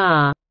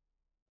 Cir.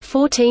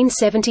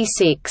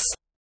 1476.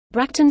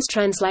 Bracton's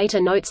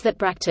translator notes that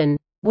Bracton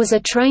was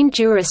a trained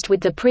jurist with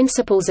the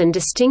principles and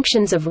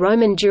distinctions of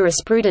Roman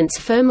jurisprudence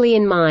firmly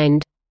in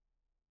mind.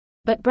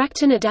 But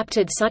Bracton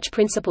adapted such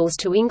principles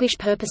to English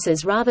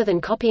purposes rather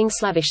than copying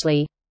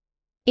slavishly.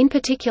 In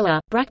particular,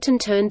 Bracton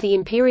turned the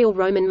imperial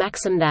Roman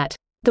maxim that,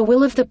 "the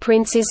will of the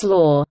prince is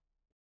law,"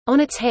 on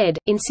its head,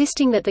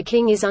 insisting that the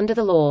king is under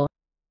the law.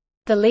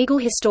 The legal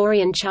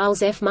historian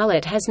Charles F.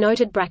 Mullett has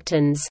noted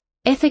Bracton's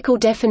ethical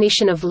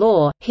definition of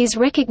law, his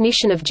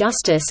recognition of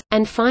justice,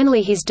 and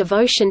finally his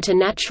devotion to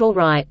natural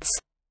rights.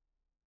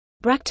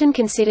 Bracton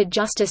considered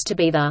justice to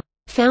be the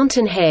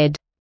fountainhead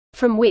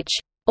from which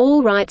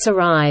all rights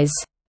arise.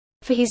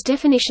 For his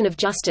definition of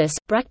justice,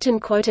 Bracton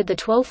quoted the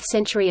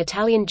 12th-century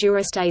Italian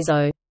jurist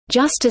Azo,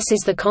 "Justice is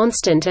the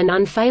constant and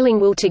unfailing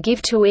will to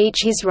give to each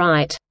his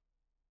right."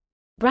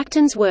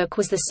 Bracton's work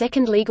was the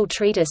second legal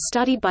treatise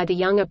studied by the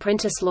young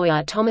apprentice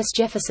lawyer Thomas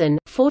Jefferson.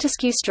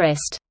 Fortescue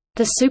stressed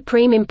the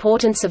supreme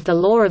importance of the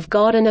law of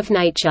God and of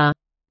nature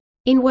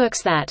in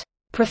works that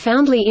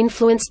profoundly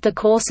influenced the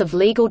course of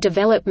legal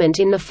development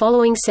in the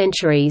following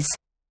centuries.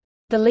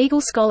 The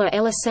legal scholar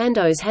Ellis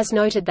Sandoz has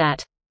noted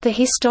that the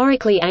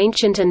historically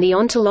ancient and the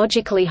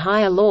ontologically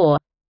higher law,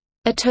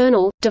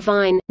 eternal,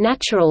 divine,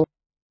 natural,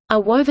 are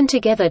woven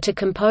together to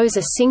compose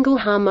a single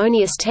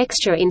harmonious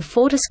texture in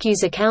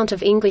Fortescue's account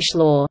of English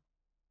law.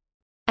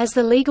 As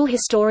the legal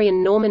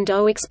historian Norman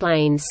Doe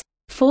explains,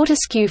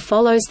 Fortescue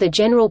follows the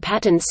general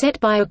pattern set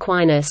by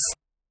Aquinas.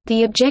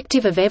 The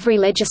objective of every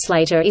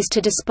legislator is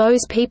to dispose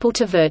people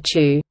to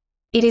virtue.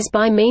 It is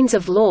by means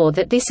of law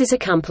that this is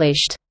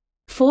accomplished.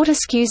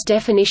 Fortescue's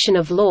definition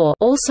of law,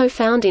 also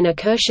found in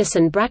Accursius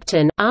and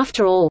Bracton,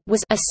 after all,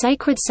 was a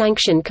sacred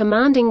sanction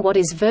commanding what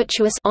is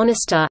virtuous,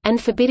 honesta,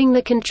 and forbidding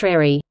the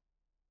contrary.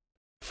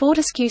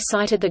 Fortescue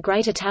cited the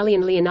great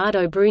Italian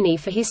Leonardo Bruni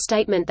for his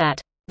statement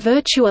that,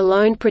 "Virtue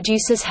alone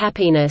produces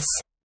happiness."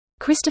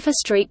 Christopher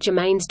Street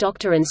Germain's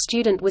Doctor and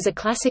Student was a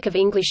classic of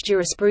English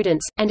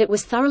jurisprudence, and it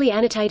was thoroughly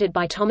annotated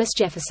by Thomas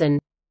Jefferson.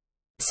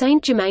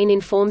 Saint Germain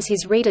informs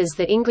his readers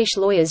that English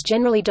lawyers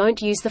generally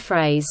don't use the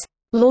phrase,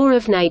 "law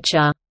of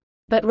nature,"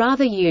 but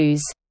rather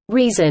use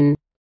 "reason"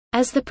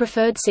 as the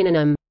preferred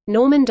synonym.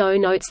 Norman Doe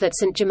notes that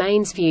St.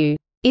 Germain's view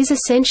is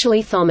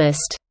essentially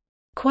Thomist,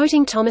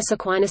 quoting Thomas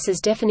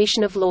Aquinas's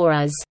definition of law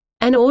as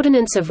an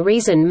ordinance of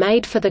reason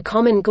made for the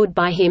common good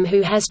by him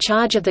who has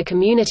charge of the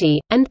community,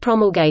 and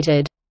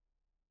promulgated.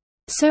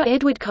 Sir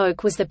Edward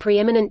Coke was the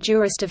preeminent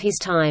jurist of his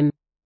time.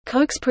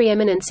 Coke's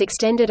preeminence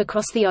extended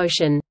across the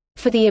ocean.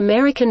 For the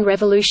American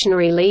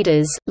Revolutionary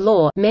leaders,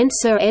 law meant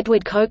Sir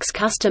Edward Coke's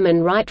custom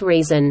and right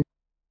reason.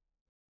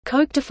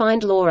 Coke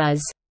defined law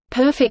as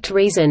perfect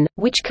reason,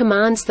 which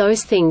commands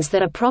those things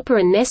that are proper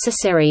and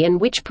necessary and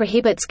which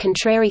prohibits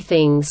contrary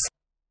things.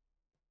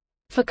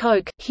 For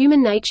Coke,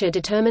 human nature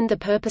determined the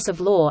purpose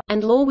of law,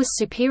 and law was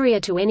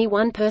superior to any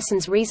one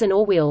person's reason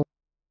or will.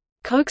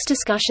 Coke's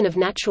discussion of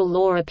natural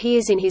law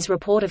appears in his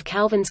report of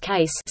Calvin's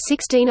case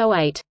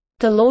 1608.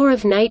 The law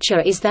of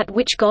nature is that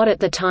which God at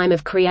the time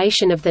of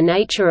creation of the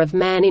nature of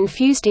man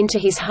infused into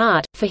his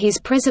heart, for his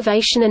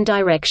preservation and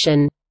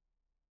direction.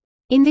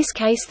 In this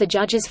case the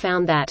judges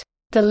found that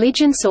the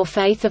allegiance or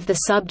faith of the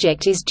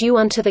subject is due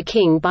unto the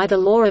king by the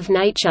law of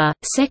nature,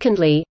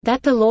 secondly,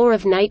 that the law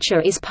of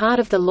nature is part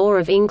of the law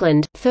of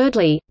England,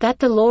 thirdly, that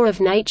the law of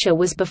nature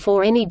was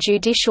before any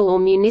judicial or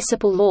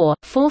municipal law,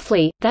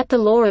 fourthly, that the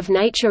law of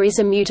nature is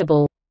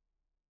immutable.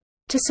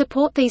 To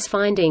support these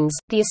findings,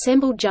 the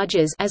assembled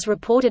judges, as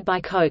reported by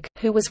Coke,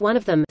 who was one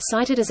of them,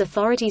 cited as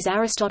authorities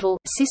Aristotle,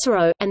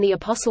 Cicero, and the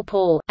Apostle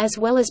Paul, as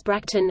well as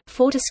Bracton,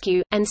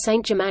 Fortescue, and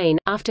Saint Germain.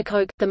 After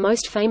Coke, the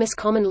most famous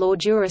common law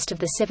jurist of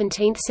the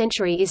 17th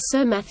century is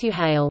Sir Matthew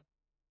Hale.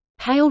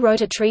 Hale wrote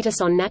a treatise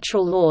on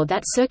natural law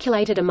that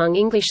circulated among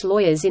English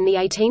lawyers in the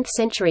 18th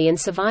century and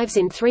survives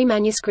in 3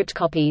 manuscript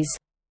copies.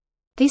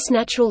 This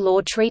natural law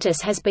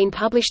treatise has been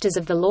published as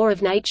of the Law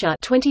of Nature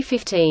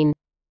 2015.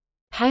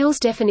 Hale's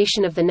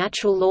definition of the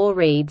natural law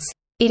reads,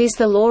 "It is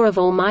the law of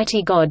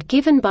Almighty God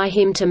given by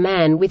him to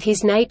man with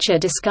his nature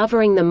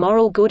discovering the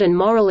moral good and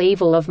moral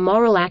evil of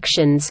moral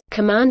actions,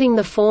 commanding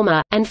the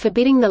former, and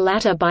forbidding the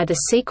latter by the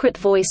secret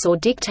voice or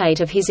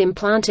dictate of his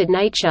implanted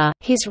nature,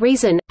 his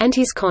reason, and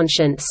his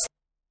conscience."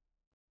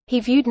 He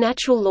viewed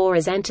natural law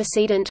as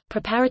antecedent,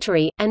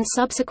 preparatory, and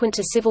subsequent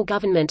to civil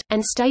government,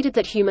 and stated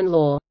that human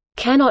law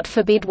cannot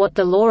forbid what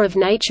the law of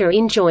nature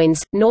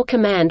enjoins, nor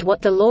command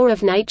what the law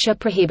of nature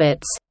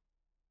prohibits.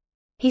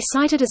 He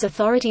cited as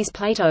authorities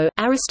Plato,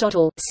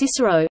 Aristotle,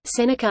 Cicero,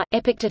 Seneca,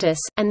 Epictetus,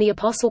 and the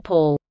Apostle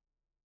Paul.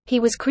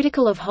 He was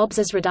critical of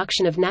Hobbes's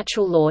reduction of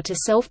natural law to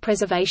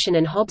self-preservation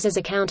and Hobbes's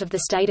account of the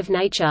state of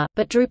nature,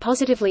 but drew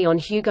positively on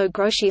Hugo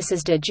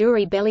Grotius's De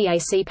Jure Belli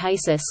ac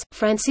Pacis,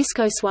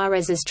 Francisco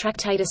Suarez's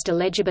Tractatus de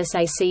Legibus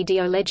ac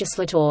Dio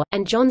Legislator,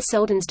 and John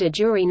Selden's De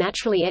Jure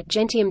Naturali et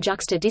Gentium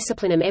Juxta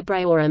Disciplinum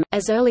Ebraeorum.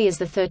 As early as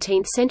the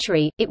 13th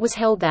century, it was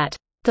held that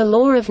the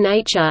law of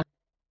nature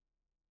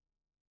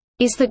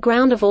is the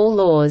ground of all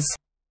laws,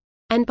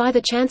 and by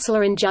the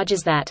Chancellor and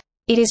judges that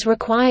it is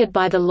required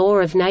by the law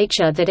of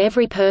nature that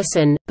every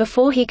person,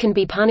 before he can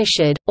be punished,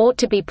 ought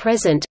to be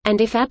present,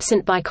 and if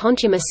absent by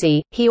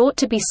contumacy, he ought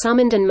to be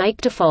summoned and make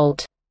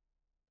default.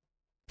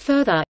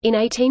 Further, in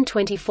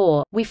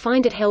 1824, we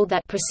find it held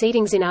that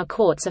proceedings in our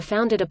courts are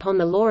founded upon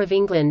the law of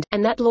England,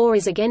 and that law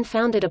is again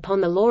founded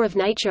upon the law of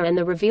nature and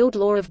the revealed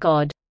law of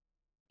God.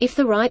 If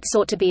the right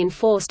sought to be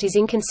enforced is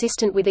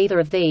inconsistent with either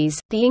of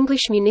these, the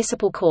English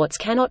municipal courts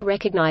cannot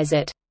recognize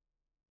it.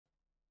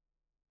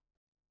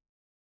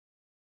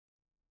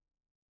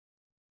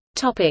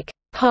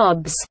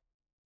 Hobbes.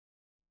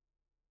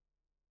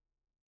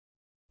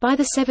 By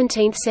the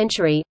 17th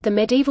century, the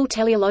medieval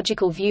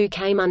teleological view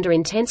came under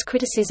intense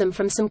criticism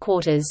from some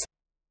quarters.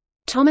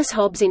 Thomas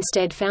Hobbes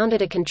instead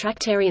founded a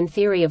contractarian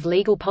theory of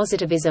legal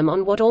positivism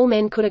on what all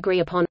men could agree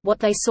upon. What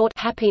they sought,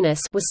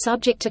 happiness, was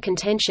subject to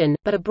contention,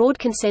 but a broad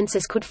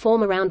consensus could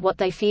form around what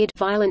they feared,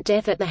 violent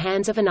death at the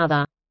hands of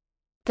another.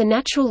 The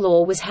natural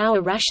law was how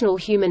a rational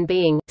human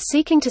being,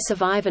 seeking to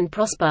survive and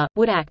prosper,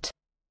 would act.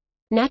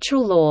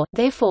 Natural law,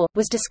 therefore,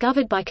 was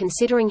discovered by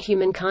considering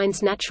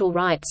humankind's natural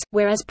rights,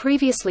 whereas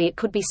previously it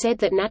could be said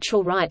that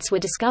natural rights were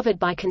discovered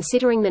by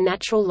considering the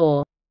natural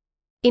law.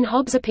 In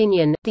Hobbes'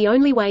 opinion, the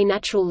only way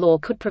natural law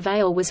could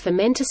prevail was for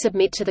men to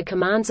submit to the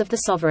commands of the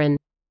sovereign.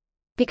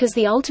 Because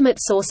the ultimate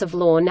source of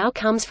law now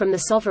comes from the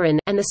sovereign,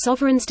 and the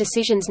sovereign's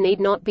decisions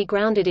need not be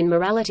grounded in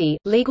morality,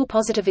 legal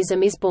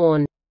positivism is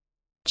born.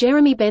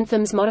 Jeremy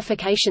Bentham's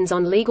modifications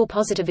on legal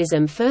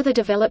positivism further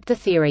developed the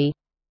theory.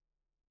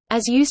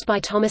 As used by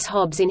Thomas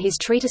Hobbes in his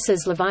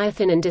treatises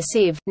Leviathan and De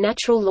Civ,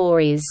 natural law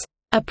is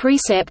a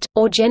precept,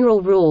 or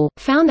general rule,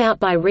 found out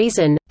by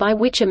reason, by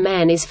which a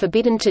man is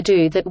forbidden to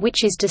do that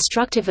which is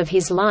destructive of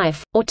his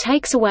life, or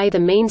takes away the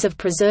means of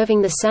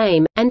preserving the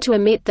same, and to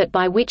omit that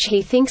by which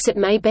he thinks it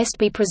may best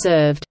be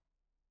preserved.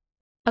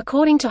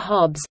 According to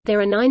Hobbes, there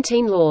are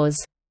 19 laws.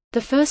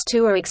 The first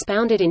 2 are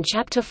expounded in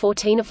Chapter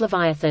 14 of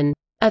Leviathan.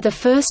 are the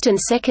first and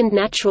second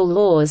natural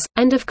laws,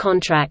 and of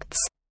contracts.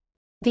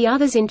 The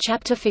others in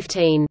Chapter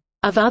 15,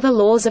 of other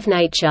laws of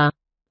nature.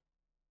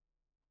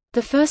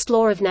 The first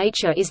law of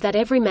nature is that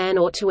every man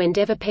ought to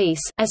endeavor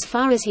peace, as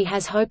far as he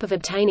has hope of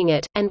obtaining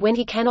it, and when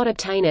he cannot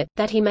obtain it,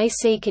 that he may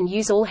seek and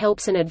use all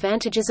helps and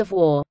advantages of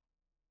war.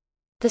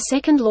 The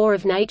second law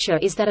of nature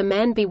is that a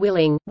man be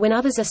willing, when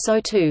others are so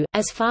too,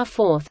 as far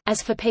forth,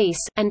 as for peace,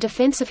 and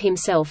defense of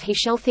himself he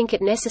shall think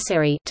it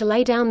necessary, to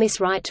lay down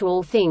this right to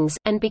all things,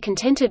 and be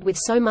contented with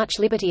so much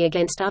liberty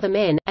against other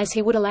men, as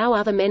he would allow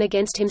other men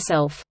against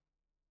himself.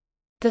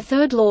 The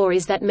third law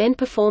is that men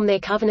perform their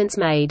covenants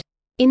made.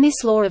 In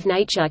this law of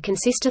nature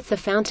consisteth the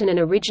fountain and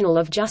original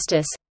of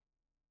justice.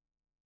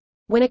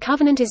 When a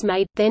covenant is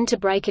made, then to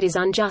break it is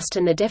unjust,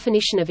 and the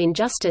definition of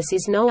injustice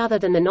is no other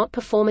than the not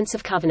performance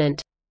of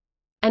covenant.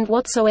 And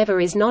whatsoever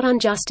is not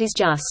unjust is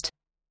just.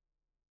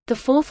 The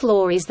fourth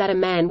law is that a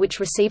man which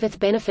receiveth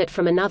benefit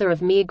from another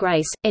of mere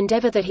grace,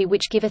 endeavour that he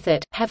which giveth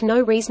it, have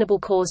no reasonable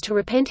cause to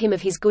repent him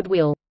of his good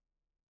will.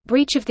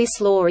 Breach of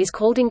this law is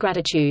called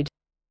ingratitude.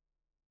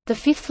 The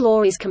fifth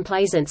law is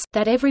complaisance,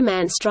 that every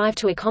man strive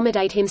to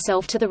accommodate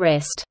himself to the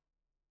rest.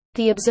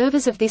 The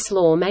observers of this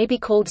law may be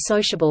called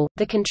sociable,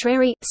 the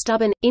contrary,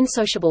 stubborn,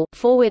 insociable,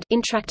 forward,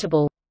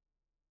 intractable.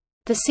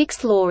 The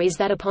sixth law is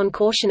that upon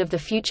caution of the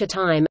future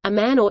time, a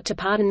man ought to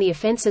pardon the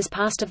offences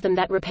past of them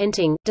that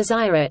repenting,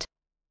 desire it.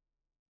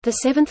 The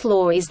seventh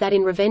law is that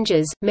in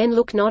revenges, men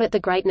look not at the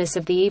greatness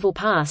of the evil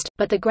past,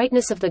 but the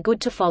greatness of the good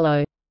to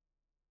follow.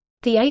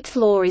 The eighth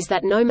law is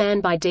that no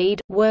man by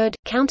deed, word,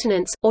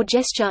 countenance, or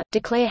gesture,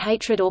 declare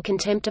hatred or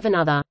contempt of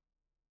another.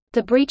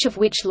 The breach of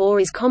which law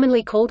is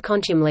commonly called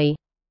contumely.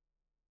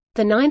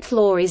 The ninth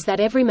law is that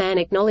every man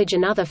acknowledge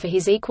another for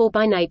his equal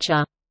by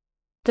nature.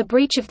 The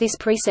breach of this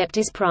precept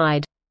is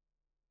pride.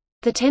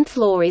 The 10th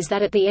law is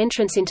that at the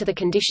entrance into the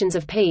conditions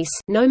of peace,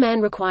 no man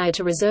require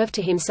to reserve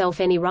to himself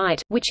any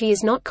right, which he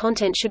is not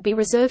content should be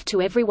reserved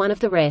to every one of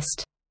the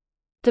rest.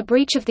 The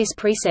breach of this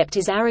precept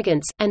is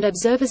arrogance, and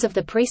observers of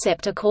the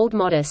precept are called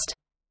modest.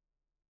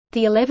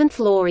 The 11th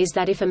law is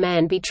that if a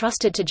man be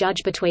trusted to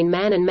judge between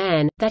man and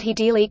man, that he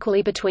deal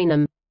equally between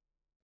them.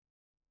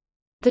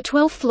 The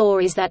 12th law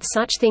is that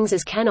such things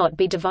as cannot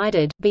be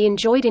divided, be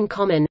enjoyed in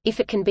common,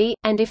 if it can be,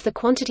 and if the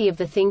quantity of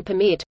the thing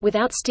permit,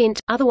 without stint,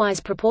 otherwise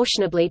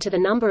proportionably to the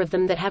number of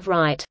them that have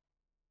right.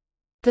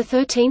 The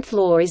 13th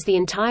law is the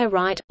entire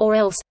right, or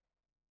else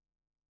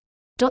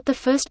the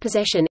first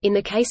possession, in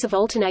the case of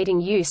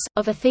alternating use,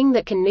 of a thing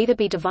that can neither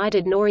be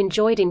divided nor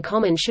enjoyed in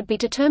common should be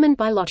determined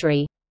by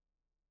lottery.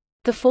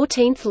 The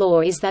 14th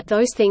law is that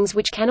those things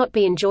which cannot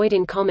be enjoyed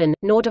in common,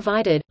 nor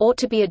divided, ought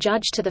to be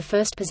adjudged to the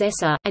first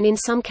possessor, and in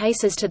some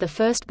cases to the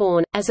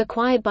firstborn, as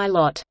acquired by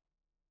lot.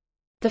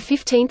 The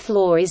 15th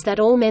law is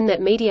that all men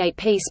that mediate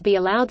peace be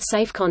allowed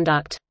safe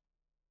conduct.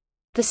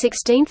 The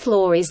 16th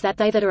law is that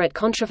they that are at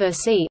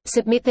controversy,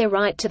 submit their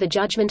right to the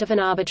judgment of an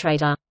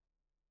arbitrator.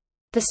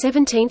 The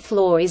 17th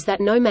law is that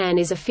no man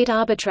is a fit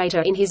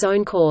arbitrator in his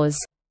own cause.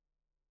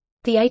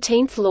 The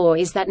 18th law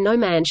is that no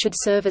man should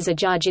serve as a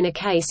judge in a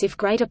case if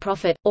greater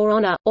profit, or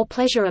honor, or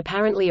pleasure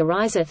apparently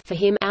ariseth for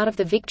him out of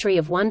the victory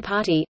of one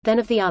party, than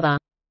of the other.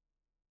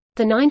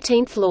 The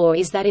 19th law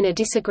is that in a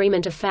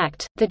disagreement of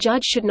fact, the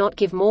judge should not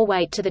give more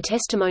weight to the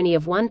testimony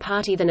of one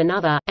party than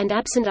another, and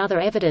absent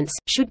other evidence,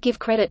 should give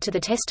credit to the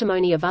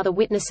testimony of other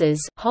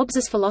witnesses.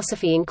 Hobbes's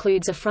philosophy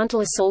includes a frontal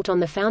assault on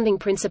the founding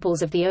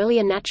principles of the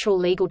earlier natural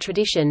legal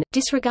tradition,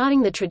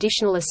 disregarding the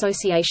traditional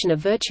association of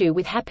virtue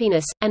with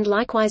happiness, and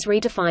likewise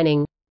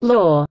redefining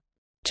law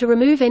to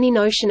remove any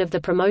notion of the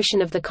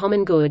promotion of the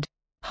common good.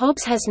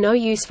 Hobbes has no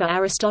use for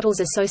Aristotle's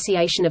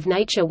association of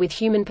nature with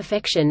human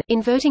perfection,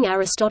 inverting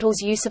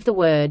Aristotle's use of the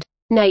word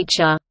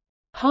nature.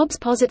 Hobbes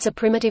posits a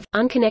primitive,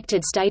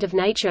 unconnected state of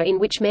nature in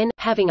which men,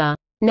 having a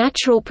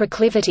natural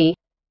proclivity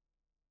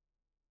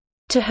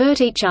to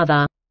hurt each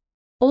other,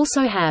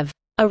 also have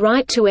a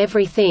right to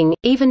everything,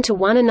 even to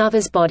one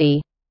another's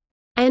body,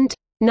 and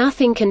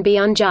nothing can be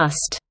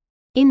unjust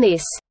in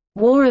this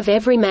war of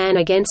every man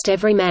against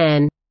every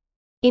man,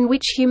 in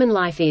which human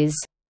life is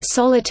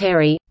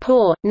solitary,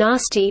 poor,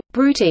 nasty,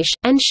 brutish,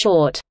 and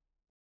short,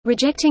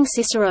 rejecting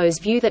Cicero's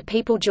view that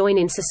people join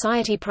in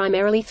society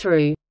primarily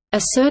through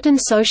a certain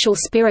social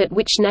spirit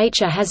which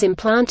nature has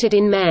implanted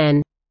in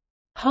man.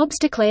 Hobbes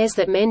declares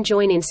that men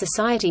join in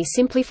society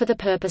simply for the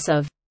purpose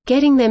of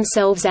getting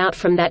themselves out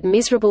from that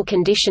miserable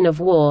condition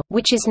of war,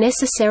 which is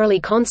necessarily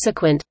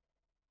consequent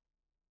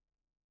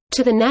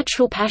to the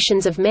natural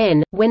passions of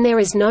men, when there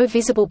is no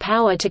visible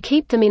power to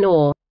keep them in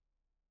awe.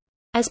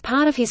 As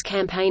part of his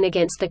campaign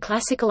against the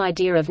classical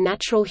idea of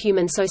natural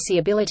human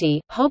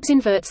sociability, Hobbes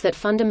inverts that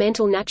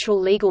fundamental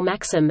natural legal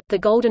maxim, the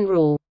Golden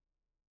Rule.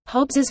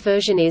 Hobbes's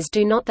version is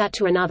 "Do not that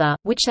to another,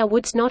 which thou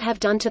wouldst not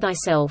have done to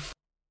thyself."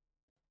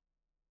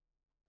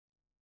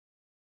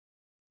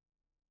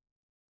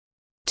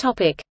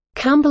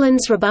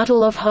 Cumberland's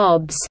rebuttal of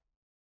Hobbes.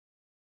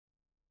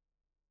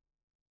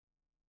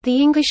 The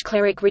English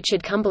cleric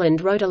Richard Cumberland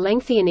wrote a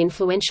lengthy and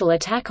influential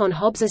attack on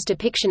Hobbes's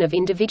depiction of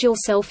individual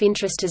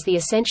self-interest as the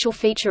essential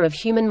feature of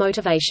human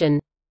motivation.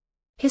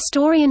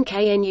 Historian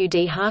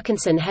Knud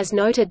Harkinson has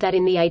noted that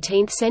in the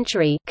 18th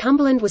century,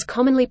 Cumberland was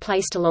commonly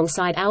placed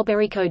alongside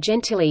Alberico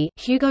Gentili,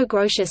 Hugo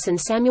Grotius and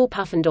Samuel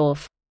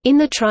Puffendorf, in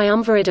the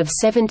triumvirate of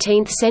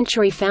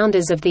 17th-century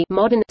founders of the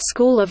modern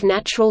school of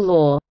natural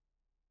law.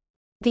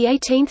 The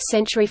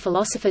 18th-century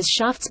philosophers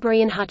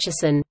Shaftesbury and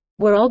Hutcheson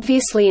were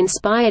obviously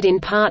inspired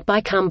in part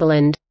by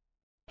Cumberland.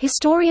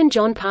 Historian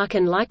John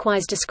Parkin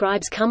likewise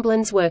describes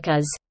Cumberland's work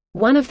as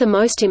one of the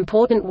most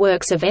important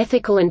works of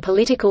ethical and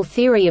political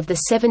theory of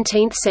the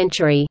 17th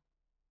century.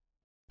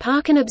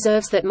 Parkin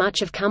observes that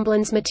much of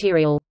Cumberland's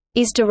material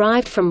is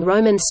derived from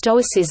Roman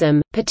Stoicism,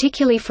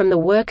 particularly from the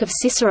work of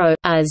Cicero,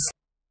 as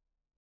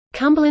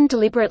Cumberland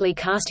deliberately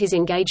cast his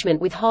engagement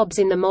with Hobbes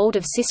in the mold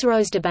of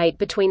Cicero's debate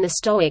between the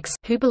Stoics,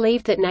 who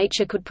believed that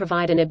nature could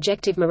provide an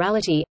objective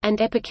morality, and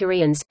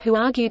Epicureans, who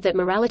argued that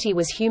morality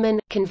was human,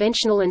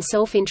 conventional and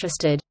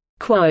self-interested.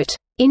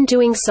 In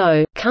doing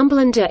so,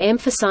 Cumberland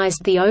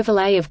emphasized the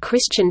overlay of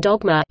Christian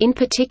dogma, in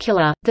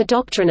particular, the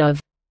doctrine of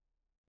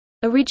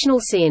original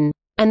sin,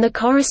 and the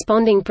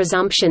corresponding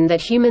presumption that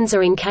humans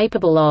are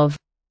incapable of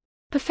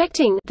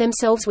perfecting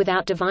themselves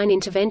without divine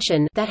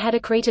intervention that had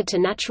accreted to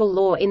natural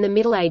law in the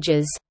Middle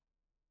Ages.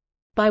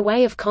 By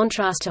way of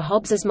contrast to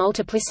Hobbes's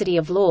multiplicity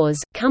of laws,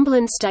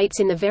 Cumberland states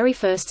in the very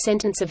first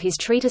sentence of his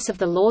treatise of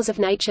the laws of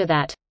nature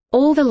that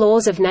all the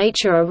laws of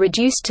nature are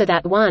reduced to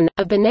that one,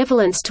 of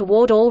benevolence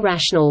toward all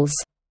rationals.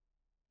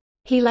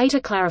 He later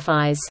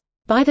clarifies,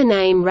 "By the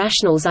name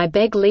rationals I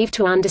beg leave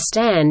to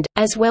understand,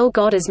 as well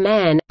God as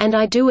man, and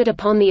I do it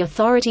upon the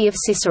authority of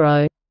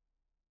Cicero."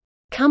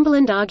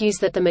 Cumberland argues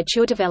that the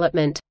mature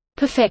development,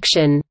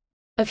 perfection,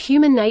 of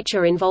human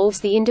nature involves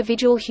the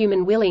individual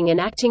human willing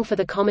and acting for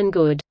the common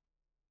good.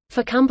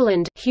 For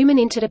Cumberland, human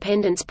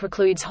interdependence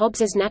precludes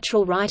Hobbes's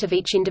natural right of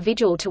each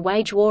individual to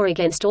wage war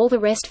against all the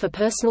rest for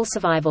personal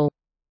survival.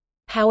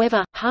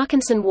 However,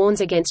 Harkinson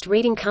warns against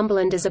reading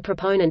Cumberland as a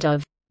proponent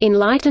of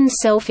enlightened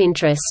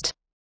self-interest.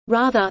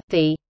 Rather,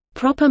 the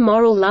proper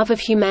moral love of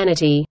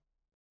humanity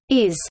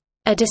is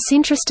a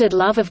disinterested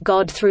love of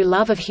God through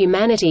love of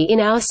humanity in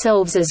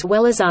ourselves as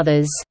well as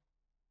others.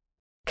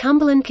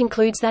 Cumberland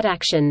concludes that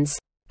actions,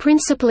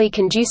 principally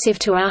conducive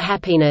to our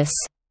happiness,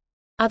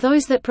 are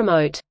those that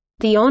promote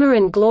the honor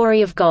and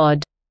glory of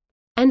God,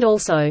 and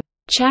also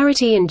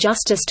charity and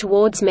justice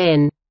towards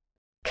men.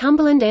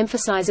 Cumberland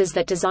emphasizes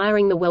that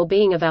desiring the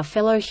well-being of our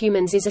fellow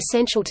humans is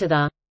essential to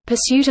the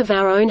pursuit of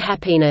our own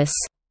happiness.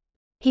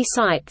 He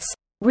cites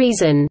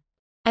reason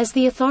as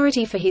the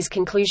authority for his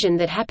conclusion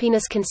that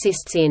happiness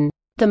consists in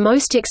the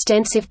most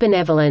extensive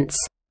benevolence,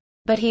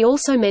 but he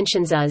also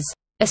mentions as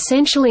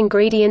essential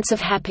ingredients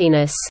of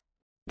happiness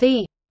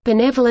the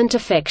benevolent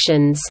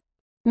affections,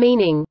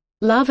 meaning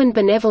love and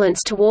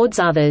benevolence towards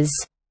others,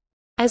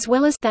 as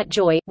well as that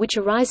joy, which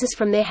arises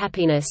from their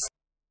happiness.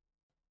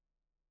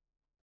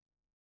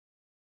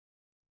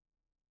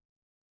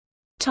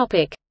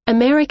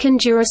 American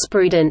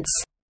jurisprudence.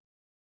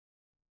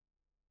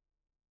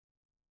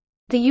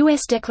 The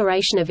U.S.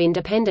 Declaration of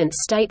Independence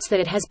states that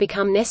it has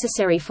become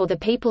necessary for the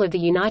people of the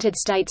United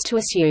States to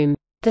assume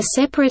the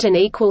separate and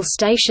equal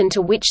station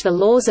to which the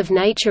laws of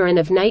nature and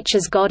of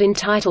nature's God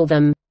entitle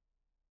them.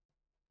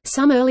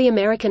 Some early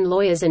American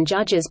lawyers and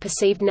judges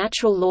perceived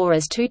natural law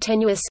as too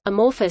tenuous,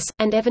 amorphous,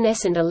 and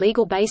evanescent a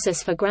legal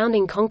basis for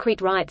grounding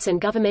concrete rights and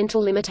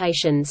governmental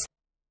limitations.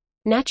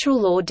 Natural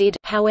law did,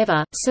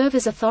 however, serve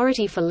as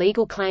authority for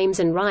legal claims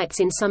and rights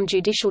in some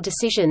judicial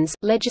decisions,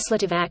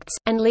 legislative acts,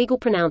 and legal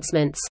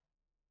pronouncements.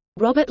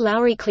 Robert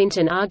Lowry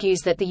Clinton argues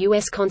that the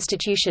U.S.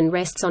 Constitution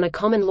rests on a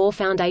common law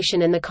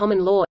foundation and the common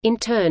law, in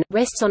turn,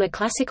 rests on a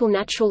classical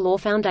natural law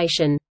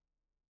foundation.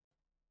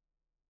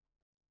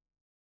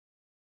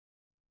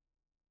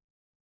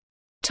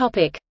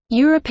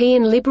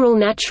 European liberal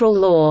natural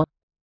law.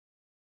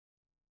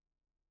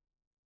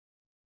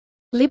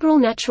 Liberal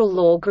natural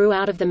law grew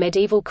out of the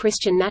medieval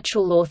Christian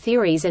natural law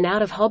theories and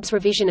out of Hobbes'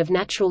 revision of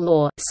natural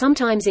law,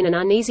 sometimes in an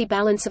uneasy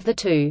balance of the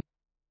two.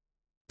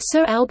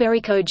 Sir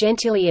Alberico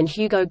Gentili and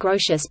Hugo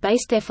Grotius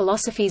based their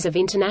philosophies of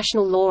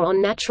international law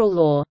on natural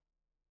law.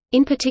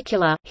 In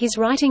particular, his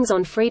writings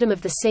on freedom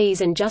of the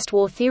seas and just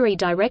war theory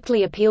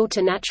directly appealed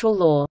to natural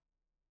law.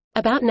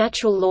 About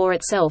natural law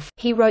itself,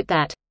 he wrote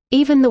that,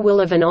 "Even the will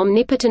of an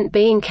omnipotent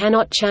being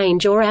cannot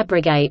change or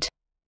abrogate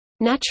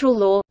natural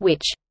law,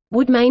 which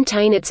would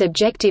maintain its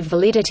objective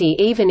validity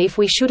even if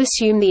we should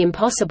assume the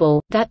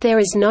impossible, that there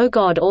is no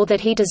God or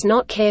that he does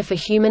not care for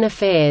human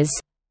affairs."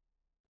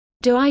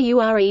 De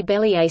iure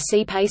belli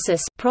ac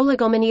pacis,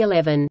 Prolegomeni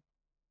 11.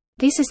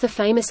 This is the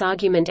famous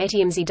argument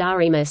etiam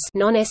zidarimus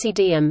non esse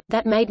diem,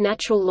 that made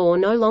natural law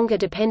no longer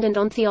dependent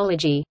on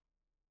theology.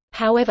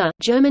 However,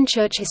 German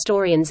church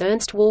historians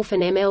Ernst Wolff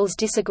and M. Els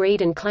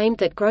disagreed and claimed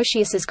that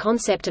Grotius's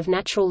concept of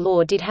natural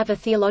law did have a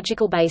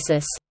theological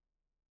basis.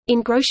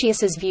 In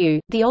Grotius's view,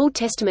 the Old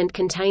Testament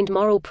contained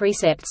moral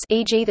precepts,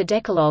 e.g. the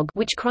Decalogue,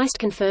 which Christ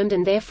confirmed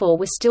and therefore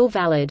were still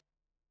valid.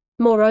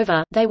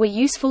 Moreover, they were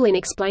useful in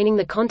explaining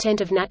the content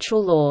of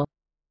natural law.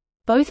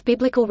 Both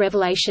biblical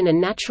revelation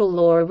and natural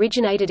law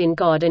originated in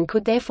God and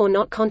could therefore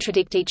not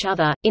contradict each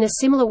other. In a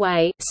similar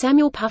way,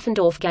 Samuel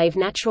Puffendorf gave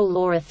natural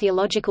law a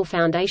theological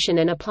foundation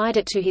and applied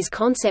it to his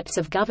concepts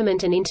of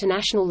government and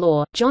international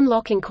law. John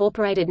Locke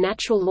incorporated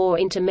natural law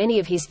into many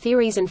of his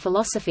theories and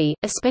philosophy,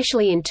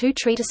 especially in two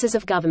treatises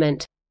of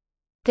government.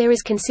 There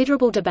is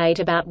considerable debate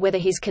about whether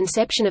his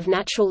conception of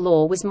natural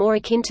law was more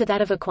akin to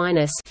that of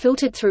Aquinas,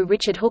 filtered through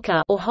Richard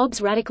Hooker, or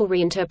Hobbes' radical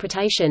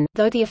reinterpretation,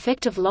 though the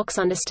effect of Locke's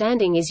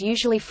understanding is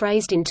usually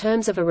phrased in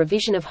terms of a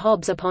revision of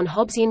Hobbes upon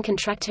Hobbesian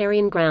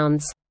contractarian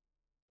grounds.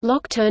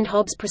 Locke turned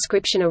Hobbes'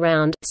 prescription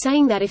around,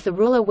 saying that if the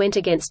ruler went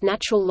against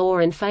natural law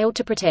and failed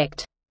to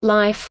protect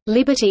life,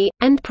 liberty,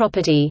 and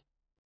property,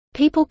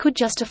 people could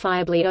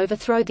justifiably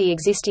overthrow the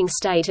existing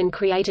state and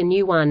create a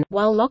new one.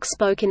 While Locke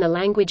spoke in the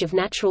language of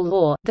natural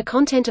law, the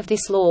content of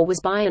this law was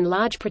by and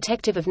large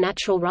protective of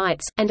natural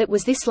rights, and it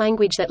was this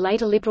language that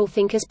later liberal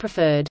thinkers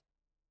preferred.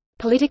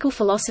 Political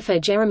philosopher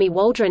Jeremy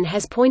Waldron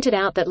has pointed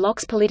out that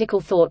Locke's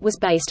political thought was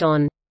based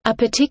on a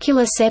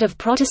particular set of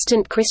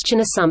Protestant Christian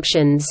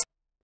assumptions.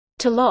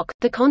 To Locke,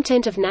 the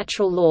content of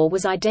natural law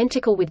was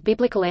identical with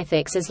biblical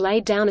ethics as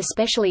laid down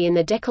especially in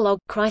the Decalogue,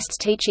 Christ's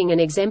teaching and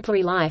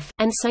exemplary life,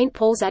 and St.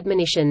 Paul's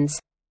admonitions.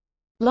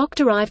 Locke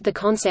derived the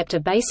concept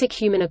of basic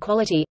human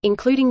equality,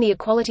 including the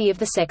equality of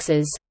the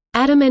sexes,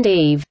 Adam and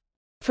Eve,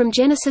 from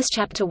Genesis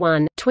chapter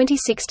 1,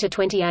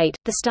 26–28,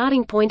 the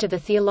starting point of the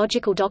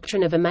theological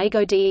doctrine of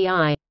Imago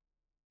Dei.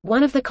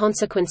 One of the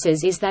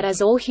consequences is that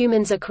as all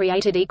humans are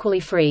created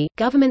equally free,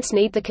 governments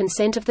need the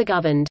consent of the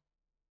governed.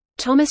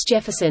 Thomas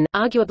Jefferson,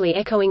 arguably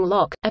echoing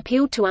Locke,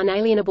 appealed to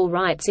unalienable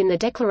rights in the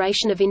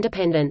Declaration of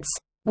Independence.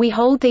 We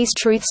hold these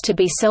truths to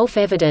be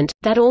self-evident,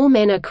 that all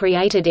men are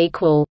created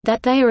equal,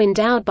 that they are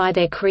endowed by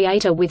their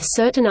Creator with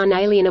certain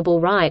unalienable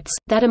rights,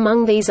 that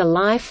among these are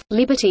life,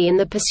 liberty and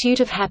the pursuit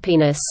of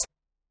happiness.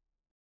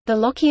 The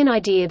Lockean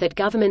idea that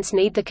governments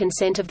need the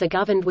consent of the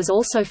governed was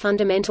also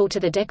fundamental to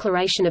the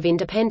Declaration of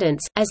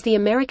Independence, as the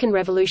American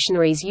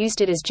revolutionaries used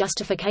it as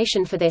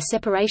justification for their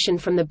separation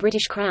from the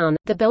British Crown.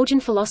 The Belgian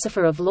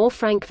philosopher of law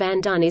Frank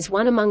van Dun is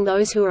one among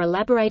those who are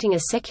elaborating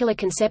a secular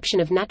conception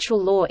of natural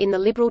law in the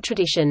liberal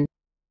tradition.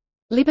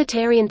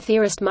 Libertarian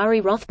theorist Murray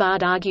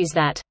Rothbard argues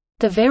that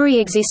the very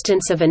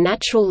existence of a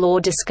natural law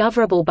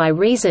discoverable by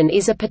reason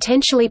is a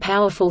potentially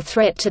powerful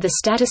threat to the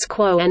status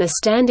quo and a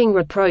standing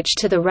reproach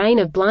to the reign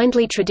of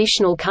blindly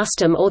traditional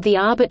custom or the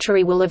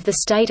arbitrary will of the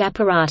state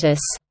apparatus.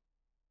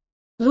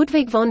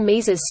 Ludwig von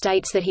Mises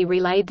states that he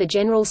relayed the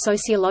general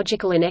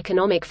sociological and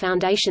economic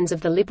foundations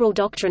of the liberal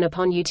doctrine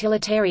upon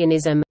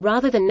utilitarianism,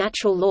 rather than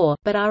natural law,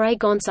 but R. A.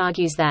 Gons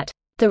argues that,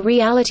 "the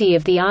reality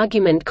of the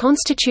argument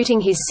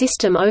constituting his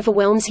system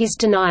overwhelms his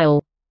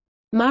denial."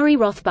 Murray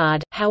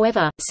Rothbard,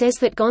 however, says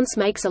that Gons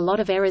makes a lot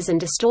of errors and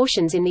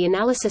distortions in the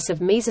analysis of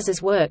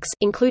Mises's works,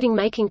 including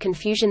making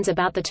confusions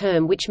about the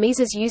term which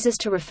Mises uses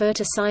to refer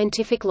to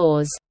scientific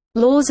laws,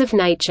 laws of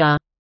nature,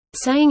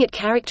 saying it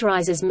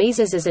characterizes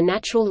Mises as a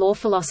natural law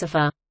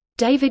philosopher.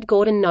 David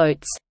Gordon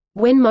notes,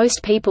 "When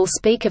most people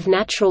speak of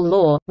natural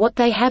law, what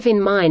they have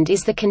in mind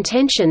is the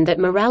contention that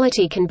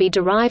morality can be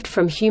derived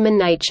from human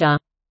nature.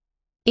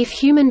 If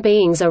human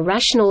beings are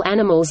rational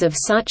animals of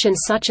such and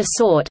such a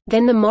sort,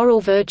 then the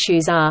moral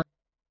virtues are."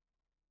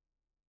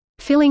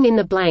 Filling in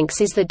the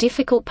blanks is the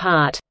difficult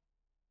part.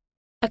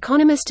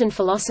 Economist and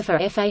philosopher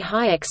F. A.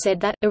 Hayek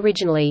said that,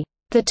 originally,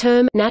 the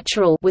term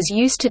natural was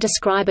used to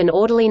describe an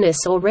orderliness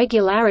or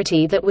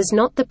regularity that was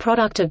not the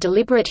product of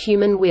deliberate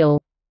human will.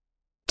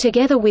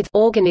 Together with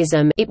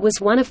organism, it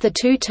was one of the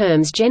two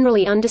terms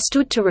generally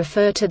understood to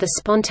refer to the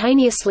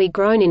spontaneously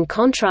grown in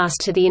contrast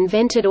to the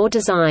invented or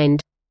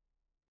designed.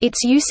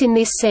 Its use in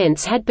this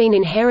sense had been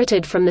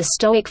inherited from the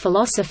Stoic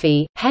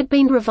philosophy, had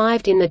been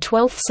revived in the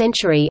 12th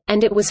century,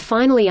 and it was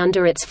finally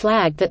under its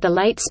flag that the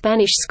late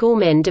Spanish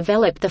schoolmen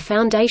developed the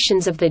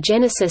foundations of the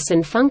genesis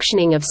and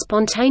functioning of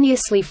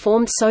spontaneously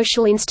formed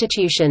social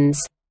institutions.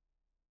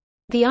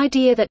 The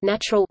idea that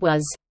natural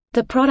was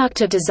the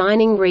product of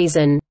designing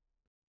reason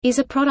is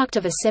a product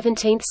of a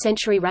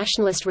 17th-century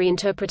rationalist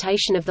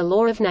reinterpretation of the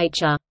law of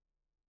nature.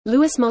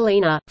 Luis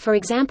Molina, for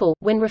example,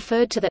 when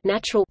referred to the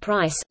natural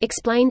price,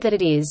 explained that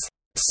it is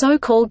so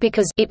called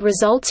because it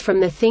results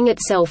from the thing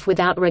itself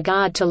without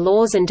regard to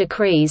laws and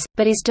decrees,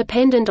 but is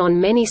dependent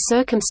on many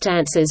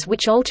circumstances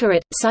which alter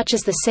it, such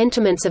as the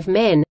sentiments of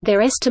men,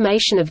 their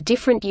estimation of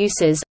different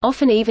uses,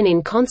 often even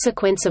in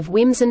consequence of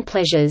whims and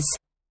pleasures.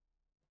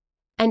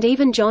 And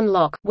even John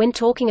Locke, when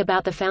talking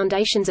about the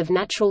foundations of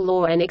natural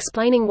law and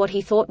explaining what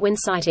he thought when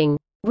citing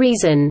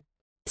reason,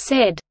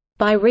 said,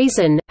 "By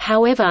reason,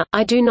 however,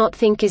 I do not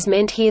think is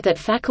meant here that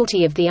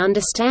faculty of the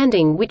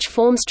understanding which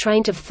forms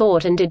train of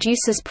thought and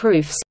deduces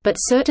proofs, but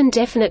certain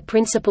definite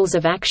principles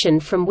of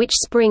action from which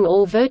spring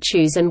all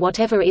virtues and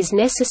whatever is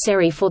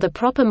necessary for the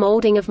proper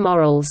molding of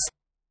morals."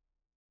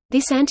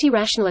 This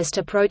anti-rationalist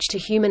approach to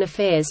human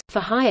affairs, for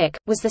Hayek,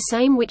 was the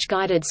same which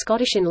guided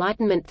Scottish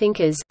Enlightenment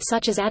thinkers,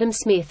 such as Adam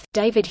Smith,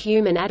 David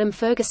Hume and Adam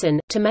Ferguson,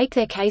 to make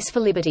their case for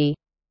liberty.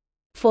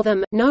 For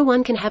them, no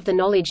one can have the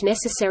knowledge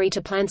necessary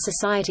to plan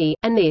society,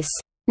 and this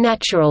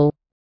natural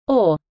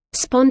or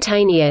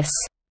spontaneous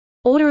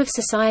order of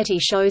society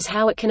shows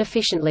how it can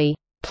efficiently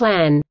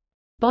plan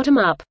bottom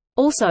up.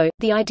 Also,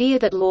 the idea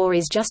that law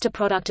is just a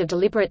product of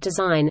deliberate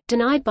design,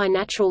 denied by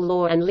natural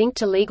law and linked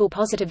to legal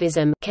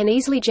positivism, can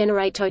easily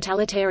generate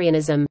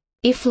totalitarianism.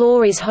 If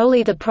law is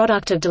wholly the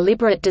product of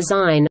deliberate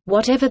design,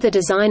 whatever the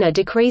designer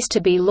decrees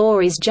to be law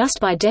is just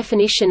by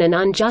definition an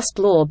unjust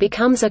law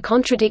becomes a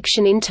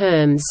contradiction in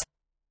terms.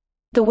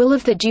 The will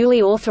of the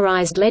duly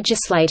authorized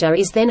legislator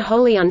is then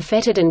wholly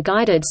unfettered and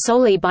guided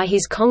solely by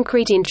his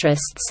concrete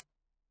interests.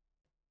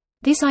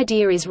 This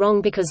idea is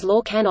wrong because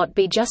law cannot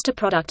be just a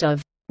product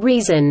of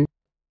reason.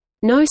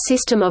 No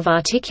system of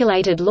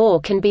articulated law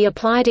can be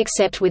applied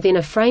except within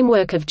a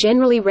framework of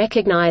generally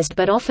recognized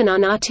but often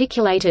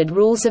unarticulated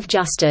rules of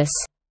justice.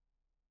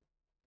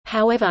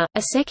 However,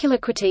 a secular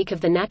critique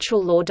of the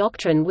natural law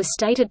doctrine was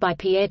stated by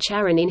Pierre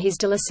Charon in his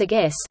De la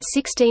Sagesse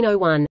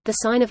 1601, "The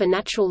sign of a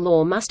natural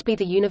law must be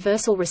the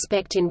universal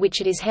respect in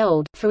which it is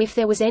held, for if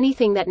there was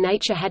anything that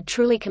nature had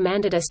truly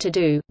commanded us to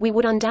do, we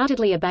would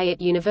undoubtedly obey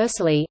it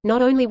universally,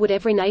 not only would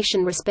every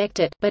nation respect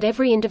it, but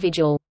every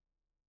individual.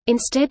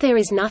 Instead there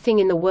is nothing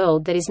in the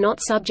world that is not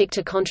subject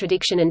to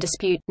contradiction and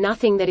dispute,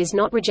 nothing that is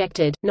not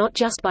rejected, not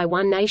just by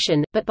one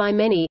nation, but by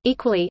many.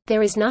 Equally,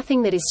 there is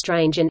nothing that is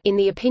strange and, in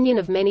the opinion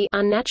of many,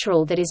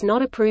 unnatural that is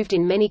not approved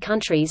in many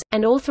countries,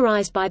 and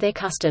authorized by their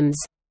customs."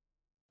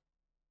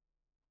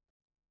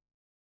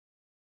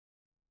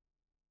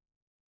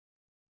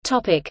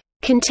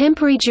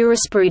 Contemporary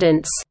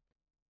jurisprudence.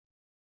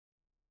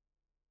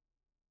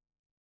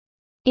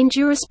 In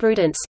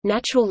jurisprudence,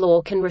 natural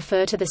law can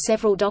refer to the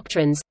several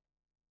doctrines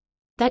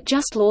that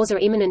just laws are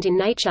immanent in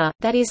nature,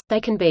 that is,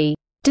 they can be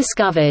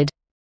discovered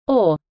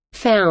or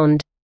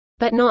found,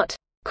 but not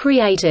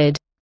created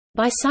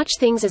by such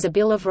things as a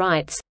Bill of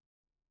Rights,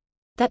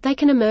 that they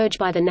can emerge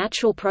by the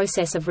natural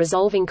process of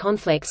resolving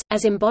conflicts,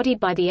 as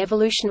embodied by the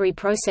evolutionary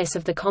process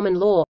of the common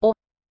law, or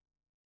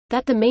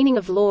that the meaning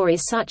of law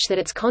is such that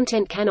its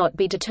content cannot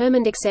be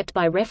determined except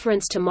by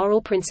reference to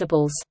moral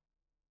principles.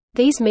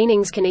 These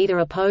meanings can either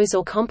oppose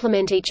or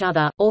complement each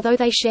other, although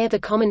they share the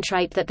common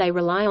trait that they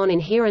rely on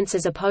inherence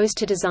as opposed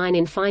to design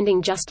in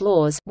finding just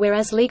laws.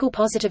 Whereas legal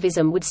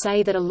positivism would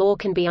say that a law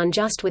can be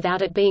unjust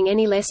without it being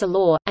any less a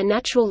law, a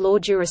natural law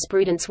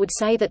jurisprudence would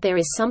say that there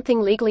is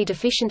something legally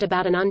deficient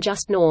about an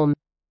unjust norm.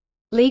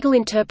 Legal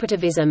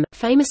interpretivism,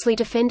 famously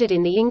defended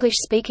in the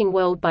English-speaking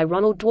world by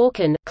Ronald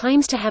Dworkin,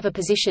 claims to have a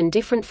position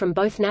different from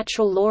both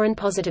natural law and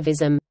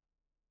positivism.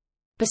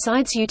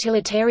 Besides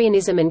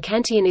utilitarianism and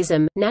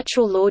Kantianism,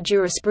 natural law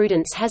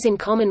jurisprudence has in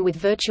common with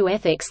virtue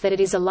ethics that it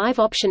is a live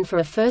option for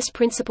a first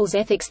principles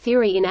ethics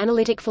theory in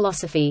analytic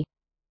philosophy.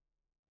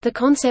 The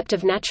concept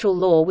of natural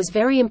law was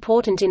very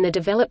important in the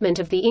development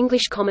of the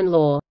English common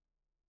law.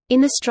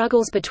 In the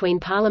struggles between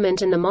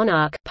Parliament and the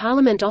monarch,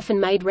 Parliament often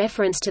made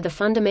reference to the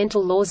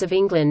fundamental laws of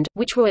England,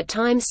 which were at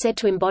times said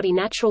to embody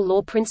natural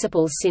law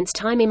principles since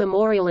time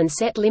immemorial and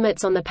set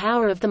limits on the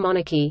power of the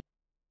monarchy.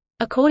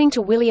 According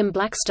to William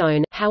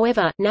Blackstone,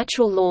 however,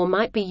 natural law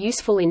might be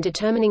useful in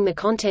determining the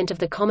content of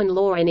the common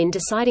law and in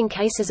deciding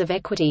cases of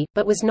equity,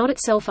 but was not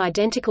itself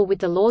identical with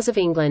the laws of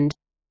England.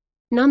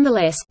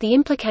 Nonetheless, the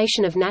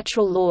implication of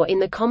natural law in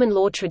the common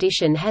law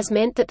tradition has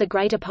meant that the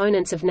great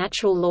opponents of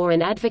natural law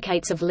and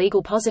advocates of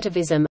legal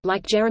positivism,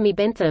 like Jeremy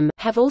Bentham,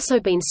 have also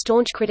been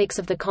staunch critics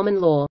of the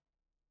common law.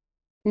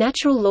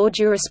 Natural law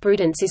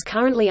jurisprudence is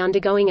currently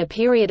undergoing a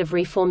period of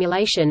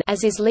reformulation,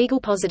 as is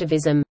legal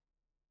positivism.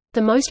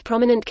 The most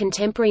prominent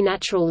contemporary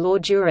natural law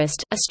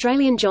jurist,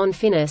 Australian John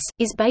Finnis,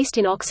 is based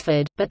in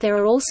Oxford, but there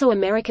are also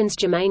Americans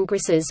Germaine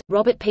Grisses,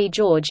 Robert P.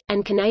 George,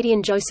 and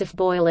Canadian Joseph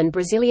Boyle and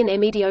Brazilian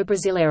Emidio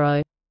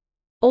Brasileiro.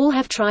 All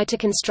have tried to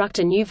construct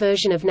a new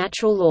version of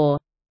natural law.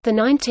 The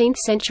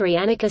 19th-century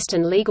anarchist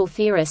and legal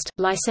theorist,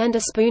 Lysander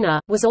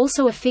Spooner, was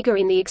also a figure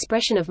in the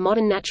expression of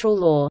modern natural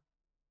law.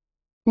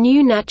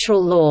 New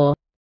natural law,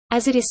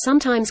 as it is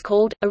sometimes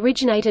called,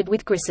 originated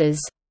with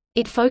Grisses.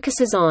 It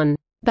focuses on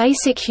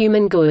basic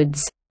human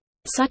goods,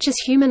 such as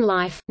human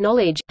life,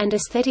 knowledge, and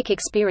aesthetic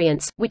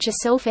experience, which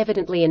are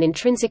self-evidently and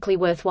intrinsically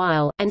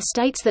worthwhile, and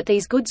states that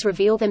these goods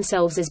reveal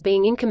themselves as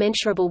being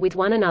incommensurable with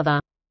one another.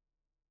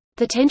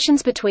 The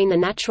tensions between the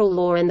natural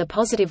law and the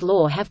positive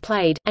law have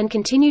played, and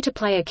continue to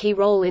play a key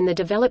role in the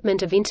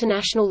development of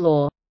international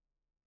law.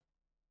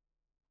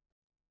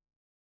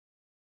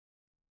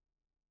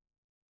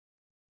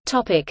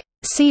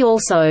 See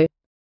also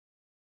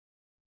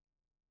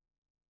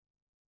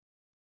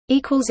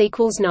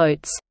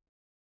Notes